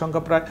ভোটের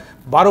সংখ্যা প্রায়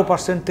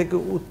 12% থেকে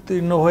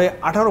উত্তীর্ণ হয়ে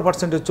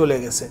 18%-এ চলে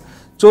গেছে।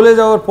 চলে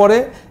যাওয়ার পরে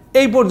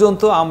এই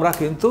পর্যন্ত আমরা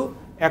কিন্তু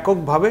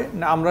এককভাবে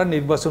আমরা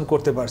নির্বাচন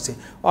করতে পারছি,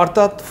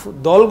 অর্থাৎ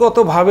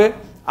দলগতভাবে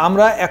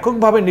আমরা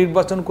এককভাবে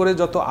নির্বাচন করে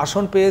যত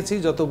আসন পেয়েছি,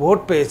 যত ভোট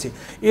পেয়েছি।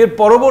 এর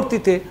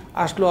পরবর্তীতে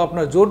আসলো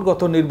আপনার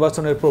জোটগত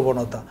নির্বাচনের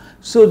প্রবণতা।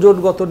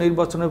 জোটগত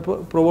নির্বাচনের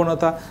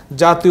প্রবণতা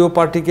জাতীয়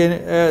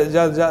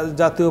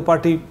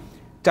পার্টি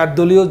 4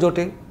 দলীয়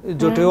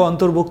জোটেও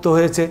অন্তর্ভুক্ত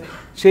হয়েছে।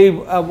 সেই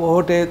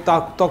ভোটে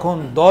তখন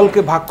দলকে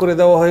ভাগ করে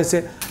দেওয়া হয়েছে।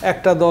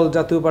 একটা দল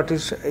জাতীয়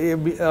পার্টির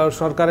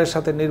সরকারের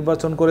সাথে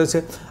নির্বাচন করেছে,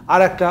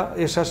 আর একটা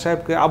এরশাদ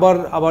সাহেবকে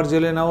আবার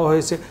জেলে নেওয়া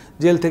হয়েছে।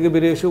 জেল থেকে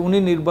বেরিয়ে এসে উনি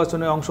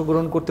নির্বাচনে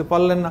অংশগ্রহণ করতে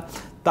পারলেন না।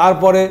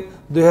 তারপরে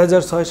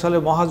 2006 সালে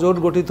মহাজোট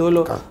গঠিত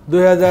হলো।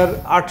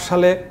 2008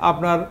 সালে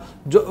আপনার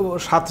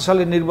 7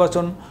 সালের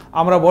নির্বাচন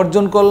আমরা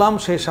বর্জন করলাম,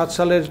 সেই 7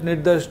 সালের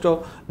নির্দিষ্ট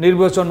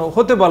নির্বাচন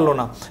হতে পারলো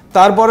না।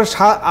 তারপরে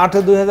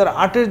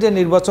 2008-এর যে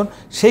নির্বাচন,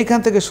 সেইখান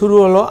থেকে শুরু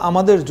হলো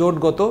আমাদের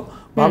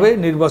জোটগতভাবে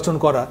নির্বাচন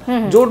করা।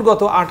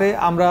 জোটগত 8-এ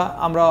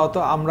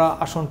আমরা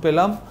আসন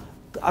পেলাম,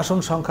 আসন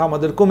সংখ্যা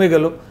আমাদের কমে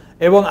গেল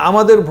এবং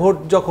আমাদের ভোট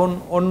যখন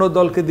অন্য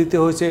দলকে দিতে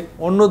হয়েছে,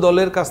 অন্য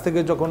দলের কাছ থেকে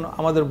যখন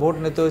আমাদের ভোট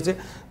নিতে হয়েছে,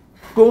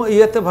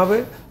 ভাবে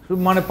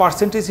মানে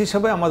পার্সেন্টেজ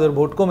হিসাবে আমাদের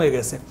ভোট কমে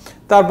গেছে।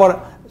 তারপর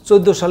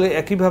 14 সালে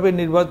একইভাবে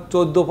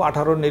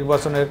 14-18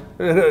 নির্বাচনের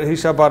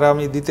হিসাব আর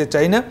আমি দিতে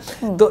চাই না।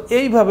 তো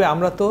এইভাবে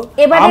আমরা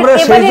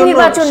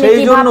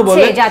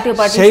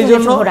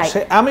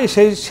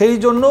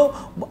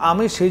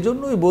আমি সেই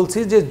জন্যই বলছি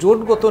যে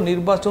জোটগত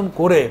নির্বাচন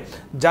করে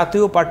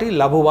জাতীয় পার্টি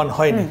লাভবান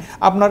হয়নি।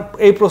 আপনার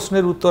এই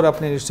প্রশ্নের উত্তর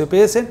আপনি নিশ্চয়ই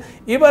পেয়েছেন।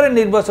 এবারে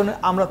নির্বাচনে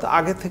আমরা তো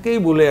আগে থেকেই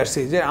বলে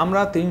আসছি যে আমরা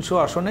 300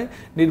 আসনে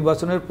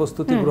নির্বাচনের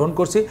প্রস্তুতি গ্রহণ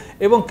করছি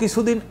এবং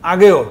কিছুদিন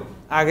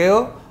আগেও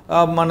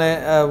মানে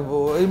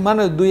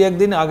 2-1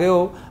 দিন আগেও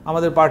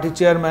আমাদের পার্টি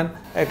চেয়ারম্যান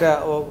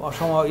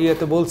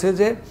একটা বলছে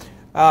যে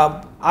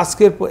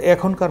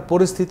এখনকার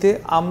পরিস্থিতিতে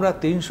আমরা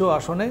 300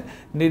 আসনে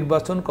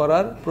নির্বাচন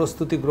করার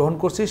প্রস্তুতি গ্রহণ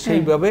করছি।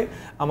 সেইভাবে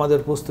আমাদের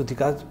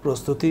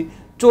প্রস্তুতি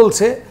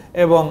চলছে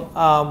এবং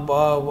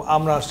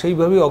আমরা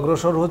সেইভাবেই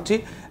অগ্রসর হচ্ছি।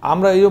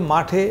 আমরা এই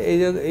মাঠে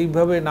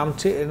এইভাবে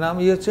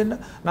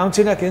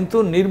নামছি না, কিন্তু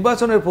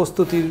নির্বাচনের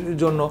প্রস্তুতির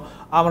জন্য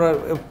আমরা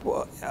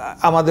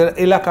আমাদের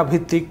এলাকা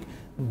ভিত্তিক,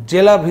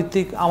 জেলা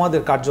ভিত্তিক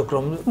আমাদের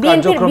কার্যক্রম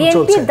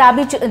চলছে।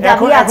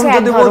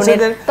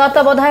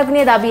 তত্ত্বাবধায়ক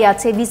নিয়ে দাবি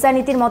আছে, ভিসা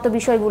নীতির মতো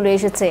বিষয়গুলো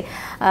এসেছে।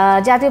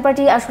 জাতীয়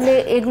পার্টি আসলে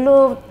এগুলো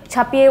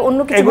ছাপিয়ে অন্য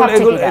কিছু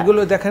ভাবছে কিনা?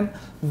 এগুলো দেখেন,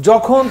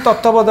 যখন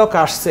তত্ত্বাবধায়ক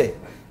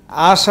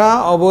আসা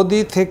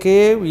অবধি থেকে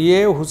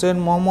হুসেন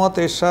মোহাম্মদ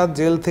এরশাদ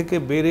জেল থেকে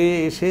বেরিয়ে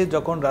এসে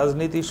যখন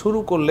রাজনীতি শুরু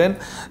করলেন,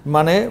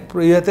 মানে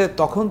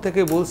তখন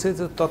থেকে বলছে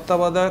যে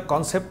তত্ত্বাবধায়ক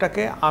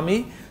কনসেপ্টটাকে আমি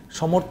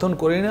সমর্থন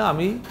করি না,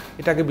 আমি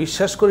এটাকে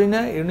বিশ্বাস করি না।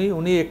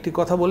 উনি একটি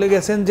কথা বলে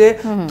গেছেন যে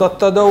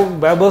তত্ত্বাবধায়ক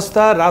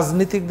ব্যবস্থা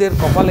রাজনীতিকদের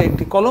কপালে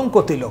একটি কলঙ্ক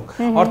তিলক।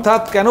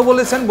 অর্থাৎ কেন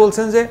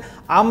বলছেন যে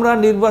আমরা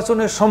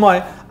নির্বাচনের সময়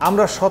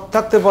আমরা সৎ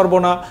থাকতে পারবো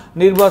না,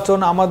 নির্বাচন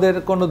আমাদের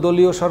কোনো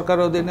দলীয়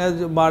সরকারের অধীনে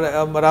বা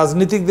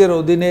রাজনীতিকদের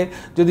অধীনে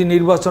যদি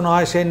নির্বাচন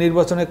হয় সেই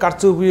নির্বাচনে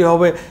কারচুপি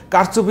হবে,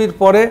 কারচুপির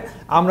পরে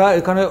আমরা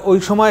এখানে ওই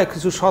সময়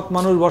কিছু সৎ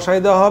মানুষ বসাই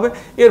দেওয়া হবে,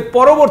 এর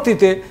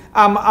পরবর্তীতে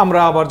আমরা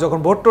আবার যখন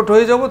ভোট টোট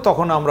হয়ে যাব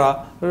তখন আমরা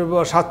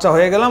সাচ্চা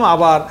হয়ে গেলাম,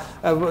 আবার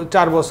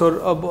 4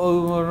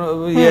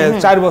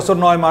 বছর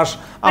 9 মাস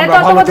আমরা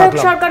ভালো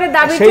থাকলাম।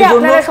 সেই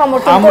জন্য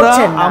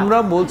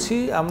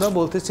আমরা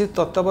বলতেছি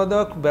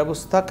তত্ত্বাবধায়ক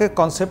ব্যবস্থাকে,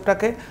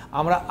 কনসেপ্টটাকে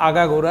আমরা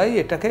আগাগোড়াই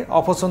এটাকে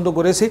অপছন্দ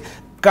করেছি।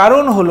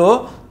 কারণ হলো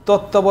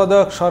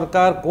তত্ত্বাবধায়ক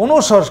সরকার কোনো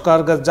সরকার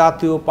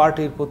জাতীয়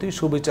পার্টির প্রতি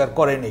সুবিচার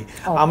করেনি।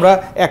 আমরা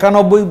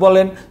 91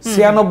 বলেন,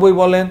 96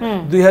 বলেন,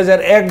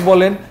 2001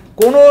 বলেন,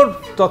 কোন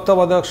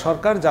তত্ত্বাবধায়ক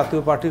সরকার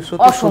জাতীয় পার্টির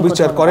সাথে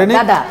সুবিচার করেনি।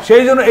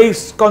 সেই জন্য এই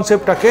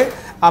কনসেপ্টটাকে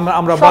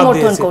আমরা বাদ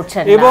দিয়েছি।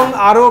 এবং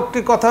আরো একটি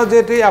কথা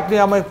যেটি আপনি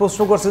আমায় প্রশ্ন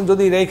করছেন,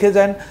 যদি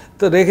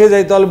রেখে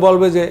যাই তাহলে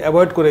বলবে যে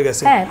অ্যাভয়েড করে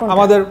গেছে।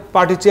 আমাদের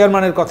পার্টি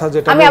চেয়ারম্যানের কথা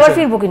যেটা আমি আবার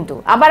ফিরবো, কিন্তু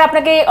আবার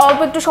আপনাকে অল্প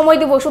একটু সময়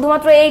দিব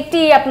শুধুমাত্র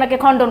এইটি আপনাকে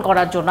খণ্ডন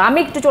করার জন্য। আমি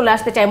একটু চলে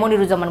আসতে চাই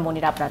মনিরুজ্জামান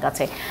মনির আপনার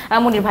কাছে।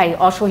 মনির ভাই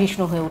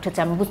অসহিষ্ণু হয়ে উঠেছে,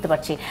 আমি বুঝতে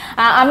পারছি।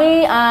 আমি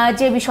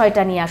যে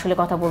বিষয়টা নিয়ে আসলে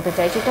কথা বলতে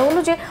চাই সেটা হলো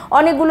যে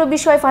অনেকগুলো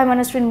বিষয় ফাহিমা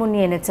নাসরিন মুন্নি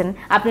এনেছেন।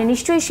 আপনি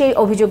নিশ্চয়ই সেই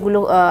অভিযোগগুলো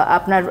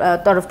আপনার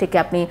তরফ থেকে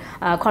আপনি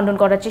খণ্ডন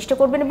করার চেষ্টা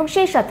করবেন, এবং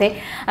সেই সাথে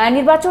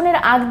নির্বাচনের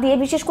আগ দিয়ে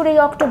বিশেষ করে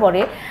এই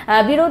অক্টোবরে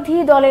বিরোধী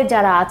দলের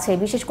যারা আছে,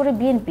 বিশেষ করে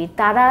বিএনপি,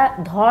 তারা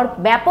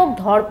ব্যাপক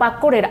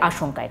ধরপাকড়ের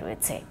আশঙ্কায়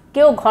রয়েছে,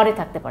 কেউ ঘরে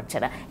থাকতে পারছে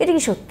না। এটা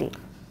কি সত্যি?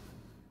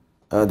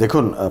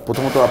 দেখুন,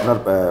 প্রথমত আপনার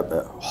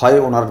হয়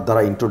ওনার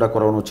দ্বারা ইন্ট্রোটা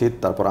করানো উচিত,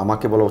 তারপর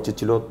আমাকে বলা উচিত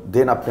ছিল,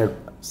 দেন আপনার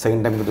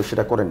সেকেন্ড টাইম কিন্তু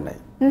সেটা করেন নাই।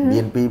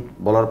 বিএনপি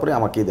বলার পরে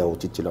আমাকেই দেওয়া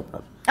উচিত ছিল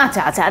আপনার।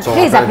 আচ্ছা আচ্ছা,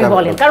 প্লিজ আপনি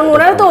বলেন, কারণ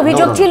ওনারও তো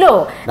অভিযোগ ছিল,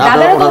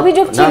 দাদারও তো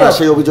অভিযোগ ছিল। না,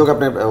 সেই অভিযোগ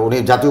আপনি, উনি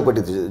জাতীয়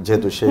পার্টি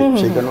যেহেতু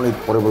সেই কারণে উনি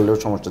পরে বললেও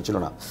সমস্যা ছিল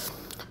না।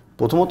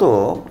 প্রথমত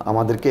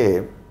আমাদেরকে,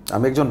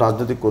 আমি একজন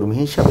রাজনৈতিক কর্মী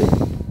হিসাবে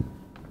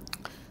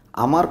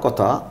আমার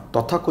কথা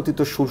তথাকথিত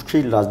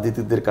সুশীল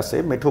রাজনীতিকদের কাছে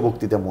মেঠো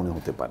বক্তৃতা মনে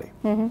হতে পারে।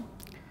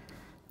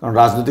 কারণ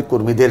রাজনৈতিক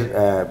কর্মীদের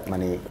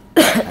মানে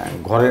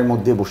ঘরের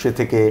মধ্যে বসে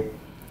থেকে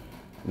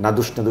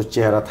নাদুস নাদুস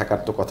চেহারা থাকার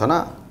তো কথা না।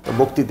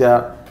 বক্তৃতা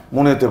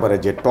মনে হতে পারে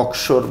যে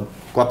টকশোর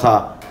কথা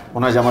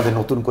মনে হয় যে আমাদের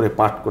নতুন করে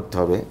পাঠ করতে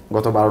হবে।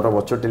 গত 12টা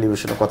বছর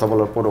টেলিভিশনে কথা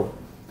বলার পরও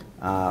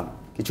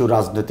কিছু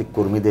রাজনৈতিক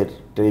কর্মীদের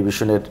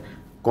টেলিভিশনের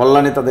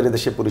কল্যাণে তাদের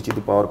এদেশে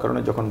পরিচিতি পাওয়ার কারণে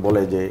যখন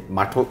বলে যে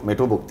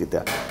মেঠো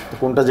বক্তৃতা, তো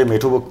কোনটা যে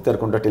মেঠো বক্তৃতার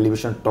কোনটা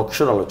টেলিভিশন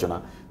টকশোর আলোচনা,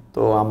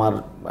 তো আমার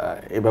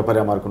এ ব্যাপারে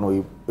আমার কোনো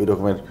ওই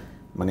রকমের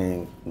মানে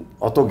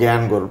অত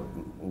জ্ঞান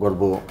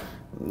গর্ব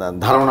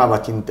ধারণা বা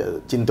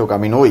চিন্তক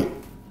আমি নই।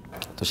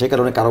 তো সেই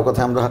কারণে কারো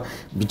কথা আমরা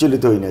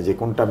বিচলিত হই না যে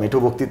কোনটা মেঠো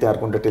বক্তৃতা আর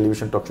কোনটা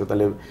টেলিভিশন টকশো।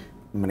 তাহলে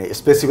মানে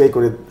স্পেসিফাই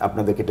করে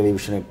আপনাদেরকে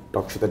টেলিভিশনের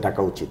টকশোতে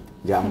ডাকা উচিত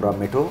যে আমরা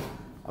মেঠো,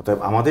 অতএব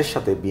আমাদের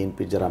সাথে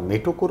বিএনপির যারা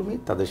মেঠো কর্মী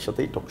তাদের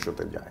সাথেই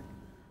টকশোতে যায়।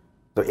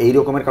 তো এই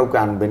রকমের কাউকে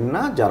আনবেন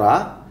না যারা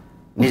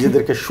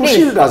নিজেদেরকে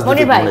সুশীল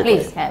রাজনীতি মনে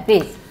করে।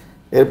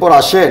 এরপর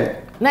আসেন,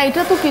 না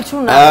এটা তো কিছু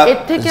না, এর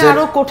থেকে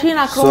আরো কঠিন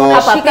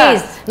আক্রমণের শিকার।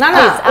 না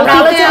না, আমরা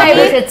আলোচনায়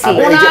বসেছি,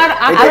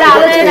 আমরা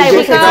আলোচনায়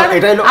বসেছি।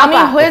 আমি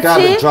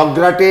হয়েছি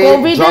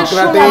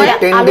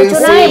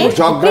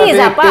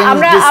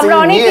আমরা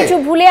অনেক কিছু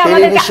ভুলে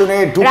আমাদের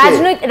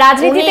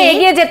রাজনীতিতে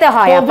এগিয়ে যেতে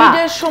হয়।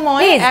 কোভিডের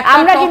সময়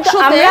আমরা কিন্তু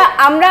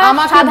আমরা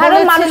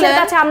সাধারণ মানুষের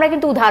কাছে আমরা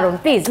কিন্তু উদাহরণ।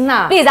 প্লিজ না,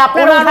 প্লিজ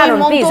আপনার উদাহরণ,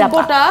 প্লিজ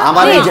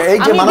আমার এই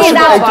যে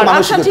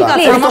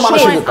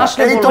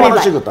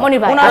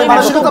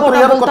মানসিকতা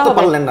করতে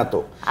পারলেন না। তো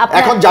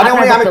এখন জানে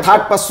উনি আমি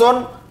থার্ড পারসন,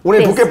 উনি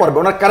ঢুকে পড়বে,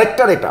 ওনার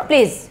ক্যারেক্টার এটা।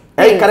 প্লিজ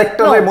এই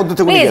ক্যারেক্টারের মধ্যে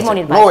থেকে উনি গেছেন।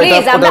 নো,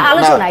 এটা আমরা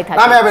আলোচনায় থাকি।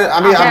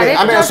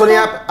 আমি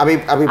সোনিয়া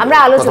আমরা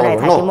আলোচনায়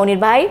থাকি মনির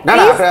ভাই। না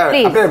না,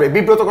 আপনি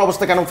বিব্রতকর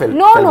অবস্থা কেন ফেল?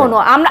 নো নো নো,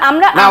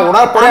 আমরা না,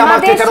 ওনার পরে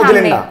আমাকে কেন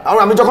দিলেন না?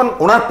 আমি যখন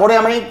ওনার পরে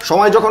আমি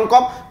সময় যখন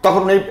কম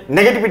তখন উনি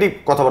নেগেটিভিটি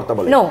কথাবার্তা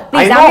বলেন।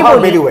 I know how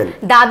very well.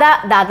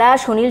 দাদা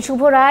সুনীল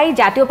শুভ রায়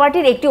জাতীয়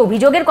পার্টির একটি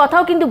অভিযোগের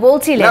কথাও কিন্তু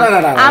বলছিলেন।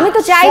 আমি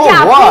তো চাই যে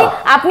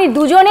আপনি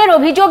দুজনের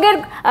অভিযোগের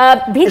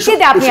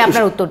ভিত্তিতে আপনি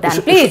আপনার উত্তর দেন।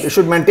 Please you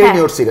should maintain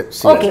your serious.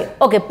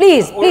 Okay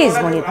please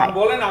মনির ভাই,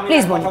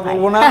 প্লিজ মনির ভাই,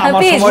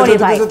 আমার সময়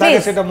যদি কিছু থাকে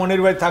সেটা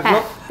মনির ভাই থাকলো,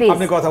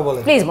 আপনি কথা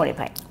বলেন প্লিজ মনির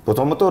ভাই।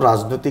 প্রথমত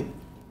রাজনৈতিক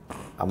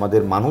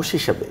আমাদের মানুষ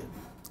হিসেবে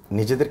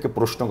নিজেদেরকে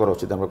প্রশ্ন করা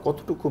উচিত আমরা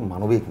কতটুকু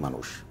মানবিক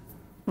মানুষ,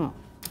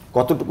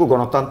 কতটুকু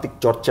গণতান্ত্রিক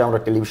চর্চা আমরা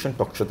টেলিভিশন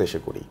টকশোতে এসে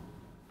করি।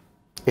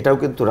 এটাও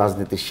কিন্তু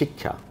রাজনীতির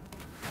শিক্ষা।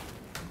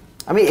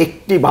 আমি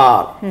একটি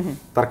বার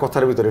তার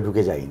কথার ভিতরে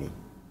ঢুকে যাইনি।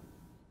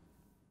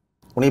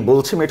 উনি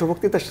বলছে মেঠো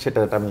বক্তৃতা, সেটা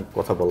আমি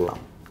কথা বললাম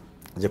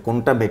যে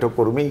কোনটা মেঠো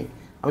কর্মী।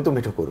 আমি তো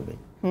মেঠো কর্মী,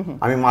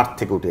 আমি মাঠ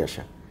থেকে উঠে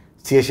আসা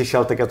 86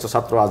 সাল থেকে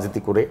ছাত্র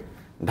রাজনীতি করে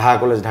ঢাকা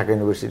কলেজ, ঢাকা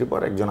ইউনিভার্সিটির পর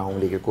একজন আওয়ামী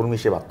লীগের কর্মী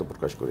হিসেবে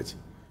আত্মপ্রকাশ করেছি।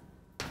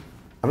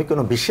 আমি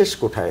কোনো বিশেষ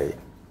কোঠায়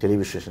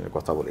টেলিভিশনের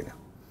কথা বলি না।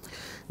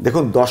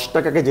 দেখুন, 10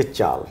 টাকাকে যে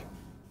চাল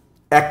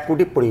 1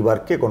 কোটি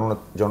পরিবারকে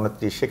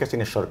জননেত্রী শেখ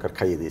হাসিনার সরকার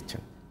খাইয়ে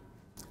দিয়েছেন।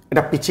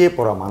 এটা পিছিয়ে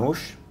পড়া মানুষ,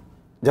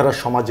 যারা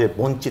সমাজে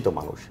বঞ্চিত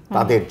মানুষ,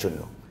 তাদের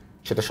জন্য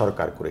সেটা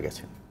সরকার করে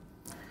গেছেন।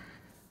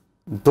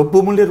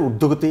 দ্রব্যমূল্যের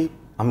ঊর্ধ্বগতি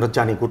আমরা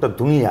জানি গোটা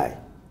দুনিয়ায়।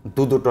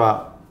 দুটো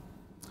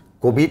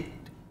কোভিড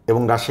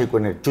এবং রাশিয়া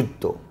ইউক্রেনের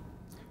যুদ্ধ।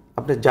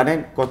 আপনি জানেন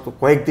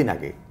কয়েকদিন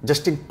আগে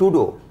জাস্টিন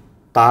ট্রুডো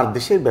তার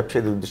দেশের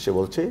ব্যবসায়ীদের উদ্দেশ্যে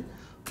বলছে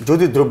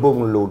যদি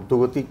দ্রব্যমূল্য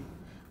ঊর্ধ্বগতি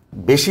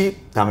বেশি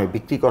দামে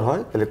বিক্রি করা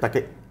হয় তাহলে তাকে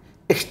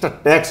এক্সট্রা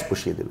ট্যাক্স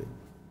বসিয়ে দেবে।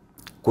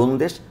 কোন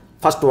দেশ?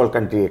 ফার্স্ট ওয়ার্ল্ড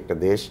কান্ট্রি একটা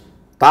দেশ,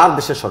 তার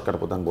দেশের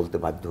সরকার প্রধান বলতে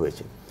বাধ্য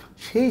হয়েছে।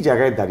 সেই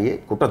জায়গায় দাঁড়িয়ে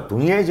গোটা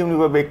দুনিয়ায়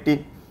যেমনিভাবে একটি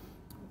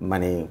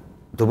মানে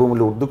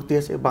দ্রব্যমূল্য ঊর্ধ্বগতি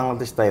আছে,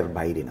 বাংলাদেশ তাই এর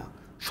বাইরে না।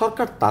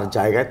 সরকার তার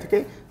জায়গায় থেকে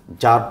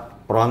যার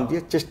প্রাণ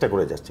দিয়ে চেষ্টা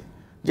করে যাচ্ছে,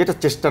 যেটা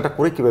চেষ্টাটা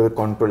করে কীভাবে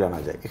কন্ট্রোলে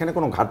আনা যায়, এখানে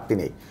কোনো ঘাটতি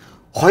নেই।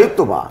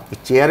 হয়তোবা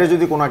চেয়ারে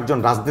যদি কোনো একজন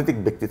রাজনৈতিক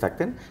ব্যক্তি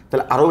থাকতেন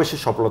তাহলে আরও বেশি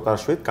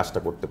সফলতার সহিত কাজটা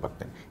করতে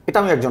পারতেন। এটা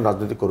আমি একজন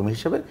রাজনৈতিক কর্মী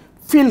হিসেবে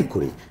ফিল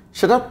করি,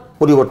 সেটা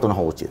পরিবর্তন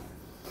হওয়া উচিত।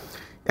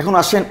 এখন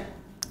আসেন,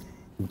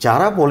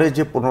 যারা বলে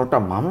যে 15টা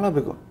মামলা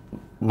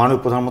মাননীয়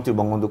প্রধানমন্ত্রী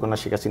বঙ্গবন্ধু কন্যা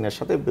শেখ হাসিনার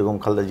সাথে বেগম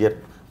খালেদা জিয়ার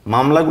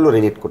মামলাগুলো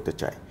রিলেট করতে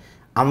চায়,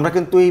 আমরা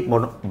কিন্তু এই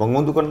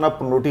বঙ্গবন্ধু কন্যা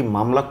 15টি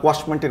মামলা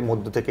কোয়াশমেন্টের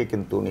মধ্য থেকে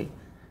কিন্তু উনি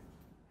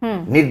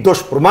নির্দোষ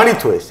প্রমাণিত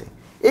হয়েছে,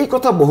 এই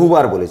কথা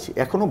বহুবার বলেছি।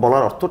 এখনো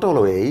বলার অর্থটা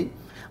হলো এই,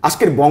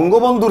 আজকের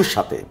বঙ্গবন্ধুর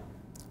সাথে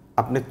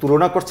আপনি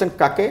তুলনা করছেন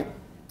কাকে?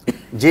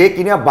 যে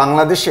কিনা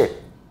বাংলাদেশে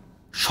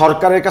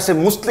সরকারের কাছে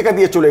মুচলেকা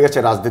দিয়ে চলে গেছে,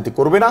 রাজনীতি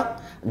করবে না,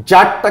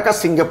 যার টাকা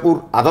সিঙ্গাপুর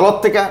আদালত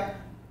থেকে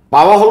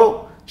পাওয়া হলো,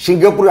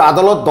 সিঙ্গাপুরের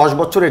আদালত 10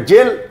 বছরের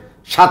জেল,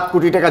 7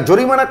 কোটি টাকা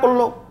জরিমানা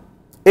করলো,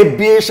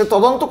 FBI এসে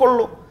তদন্ত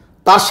করলো।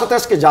 তার সাথে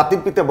আজকে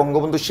জাতির পিতা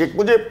বঙ্গবন্ধু শেখ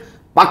মুজিব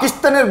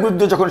পাকিস্তানের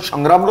বিরুদ্ধে যখন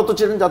সংগ্রামরত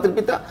ছিলেন জাতির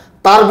পিতা,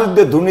 তার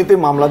বিরুদ্ধে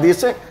দুর্নীতির মামলা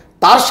দিয়েছে।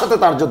 তার সাথে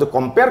তার যদি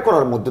কম্পেয়ার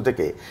করার মধ্য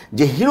থেকে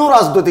যে হীন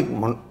রাজনৈতিক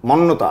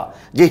মন্যতা,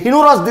 যে হীন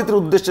রাজনীতির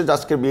উদ্দেশ্যে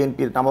আজকে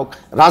বিএনপির নামক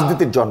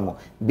রাজনীতির জন্ম,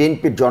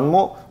 বিএনপির জন্ম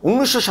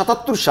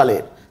 1977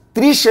 সালের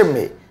 30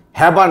 মে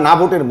হ্যাঁ বা না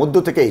ভোটের মধ্য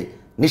থেকেই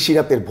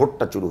নিশিরাতের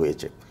ভোটটা শুরু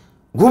হয়েছে।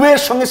 ঘুমের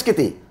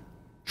সংস্কৃতি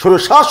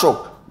স্বৈরশাসক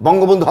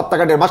বঙ্গবন্ধু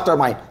হত্যাকাণ্ডের মাস্টার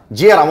মাইন্ড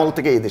জিয়ার আমল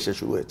থেকে এই দেশে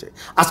শুরু হয়েছে।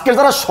 আজকে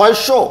যারা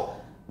 600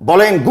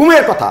 বলেন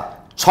গুমের কথা,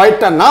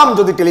 6টা নাম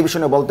যদি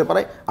টেলিভিশনে বলতে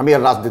পারে, আমি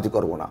আর রাজনীতি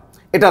করব না,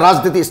 এটা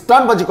রাজনীতি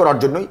স্টানবাজি করার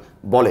জন্যই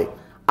বলে।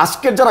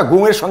 আজকের যারা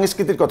গুমের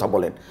সংস্কৃতির কথা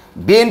বলেন,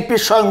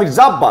 বিএনপির স্বয়ং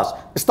মির্জা আব্বাস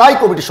স্থায়ী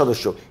কমিটির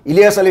সদস্য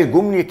ইলিয়াস আলীর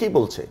গুম নিয়ে কি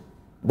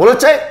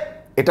বলেছে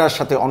এটার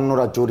সাথে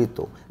অন্যরা জড়িত,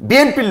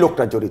 বিএনপির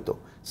লোকরা জড়িত।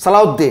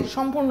 সালাউদ্দিন,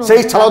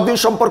 সেই সালাউদ্দিন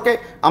সম্পর্কে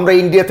আমরা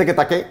ইন্ডিয়া থেকে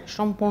তাকে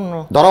সম্পূর্ণ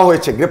ধরা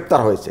হয়েছে,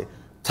 গ্রেপ্তার হয়েছে।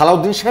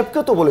 সালাউদ্দিন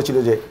সাহেবকেও তো বলেছিল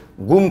যে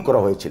গুম করা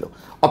হয়েছিল।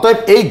 অতএব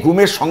এই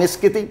গুমের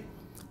সংস্কৃতি,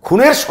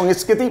 খুনের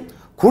সংস্কৃতি,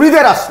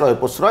 খুনিদের আশ্রয়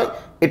প্রশ্রয়,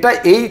 এটা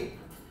এই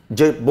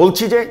যে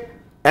বলছি যে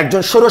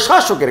একজন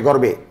স্বৈরশাসকের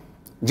গর্বে,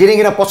 যিনি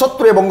কিনা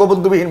 75-এ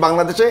বঙ্গবন্ধুবিহীন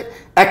বাংলাদেশে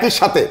একই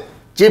সাথে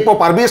চিফ অফ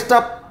আর্মি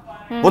স্টাফ,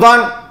 প্রধান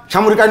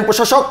সামরিক আইন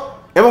প্রশাসক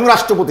এবং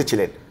রাষ্ট্রপতি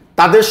ছিলেন,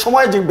 তাদের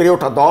সময় যে বেড়ে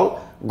ওঠা দল,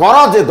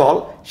 গড়া যে দল,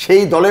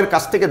 সেই দলের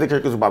কাছ থেকে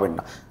দেখে কিছু পাবেন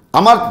না।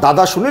 আমার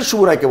দাদা সুনীল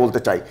সুবরাইকে বলতে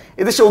চাই,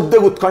 এদেশে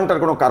উদ্বেগ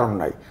উৎকণ্ঠার কোনো কারণ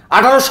নাই।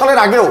 18 সালের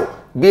আগেও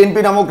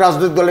বিএনপি নামক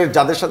রাজনৈতিক দলের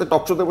যাদের সাথে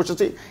টকশোতে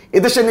বসেছি,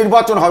 এদেশে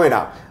নির্বাচন হবে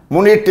না,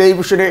 মনির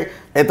টেলিভিশনে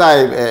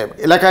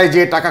এলাকায়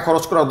যে টাকা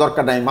খরচ করার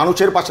দরকার নাই,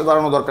 মানুষের পাশে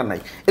দাঁড়ানো দরকার নাই,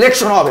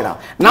 ইলেকশন হবে না,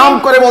 নাম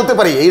করে বলতে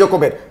পারি এই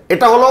রকমের।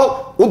 এটা হলো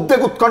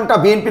উদ্বেগ উৎকণ্ঠা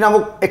বিএনপি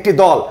নামক একটি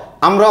দল।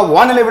 আমরা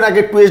 111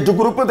 আগে 2SD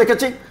গ্রুপে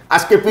দেখেছি,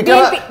 আজকে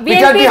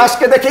পিটার ডি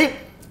হাসকে দেখি,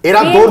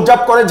 এরা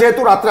দৌড়ঝাঁপ করে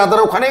যেহেতু রাত্রে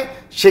আধারে ওখানে,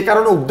 সে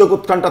কারণে উদ্যোগ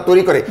উৎকণ্ঠা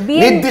তৈরি করে।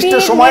 নির্দিষ্ট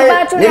সময়ে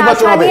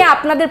নির্বাচন হবে।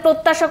 আপনাদের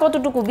প্রত্যাশা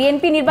কতটুকু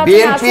বিএনপি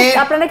নির্বাচনে আসুক?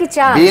 আপনারা কি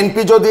চান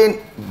বিএনপি যদি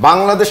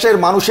বাংলাদেশের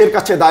মানুষের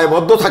কাছে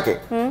দায়বদ্ধ থাকে,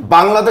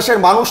 বাংলাদেশের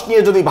মানুষ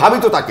নিয়ে যদি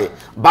ভাবিত থাকে,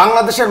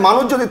 বাংলাদেশের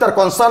মানুষ যদি তার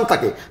কনসার্ন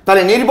থাকে,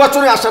 তাহলে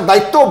নির্বাচনে আসার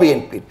দায়িত্বও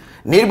বিএনপির।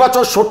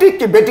 নির্বাচন সঠিক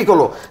কি বেঠিক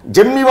হলো,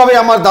 যেমনিভাবে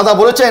আমার দাদা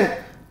বলেছেন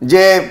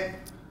যে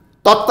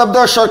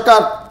তত্ত্বাবধায়ক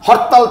সরকার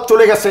হরতাল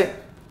চলে গেছে,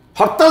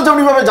 হরতাল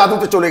যেমনিভাবে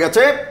জাদুতে চলে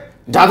গেছে,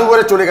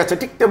 জাদুঘরে চলে গেছে,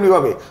 ঠিক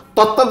তেমনিভাবে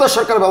তত্ত্বাবধায়ক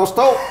সরকার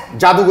ব্যবস্থাও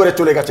জাদুঘরে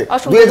চলে গেছে।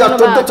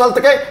 2014 সাল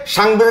থেকে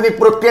সাংবিধানিক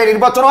প্রক্রিয়ায়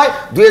নির্বাচন হয়,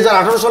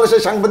 2018 সালে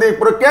সেই সাংবিধানিক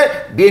প্রক্রিয়ায়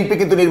বিএনপি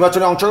কিন্তু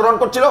নির্বাচনে অংশগ্রহণ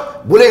করছিল,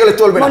 ভুলে গেলে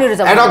চলবে না,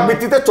 অ্যাডহক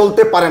ভিত্তিতে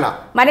চলতে পারে না।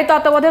 মানে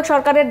তত্ত্বাবধায়ক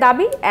সরকারের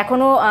দাবি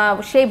এখনো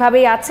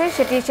সেইভাবেই আছে,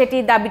 সেটি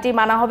দাবিটি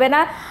মানা হবে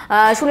না।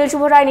 সুনীল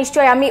শুভ রায়,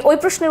 নিশ্চয়ই আমি ওই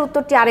প্রশ্নের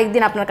উত্তরটি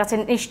আরেকদিন আপনার কাছে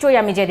নিশ্চয়ই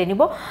আমি জেনে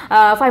নিব।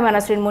 ফাহিমা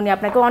নাসরিন মনি,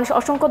 আপনাকে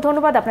অসংখ্য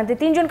ধন্যবাদ, আপনাদের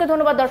তিনজনকে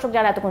ধন্যবাদ। দর্শক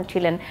যারা এতক্ষণ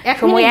ছিলেন,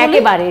 সময়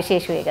একেবারে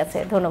শেষ হয়ে গেছে,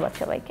 ধন্যবাদ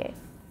সবাইকে।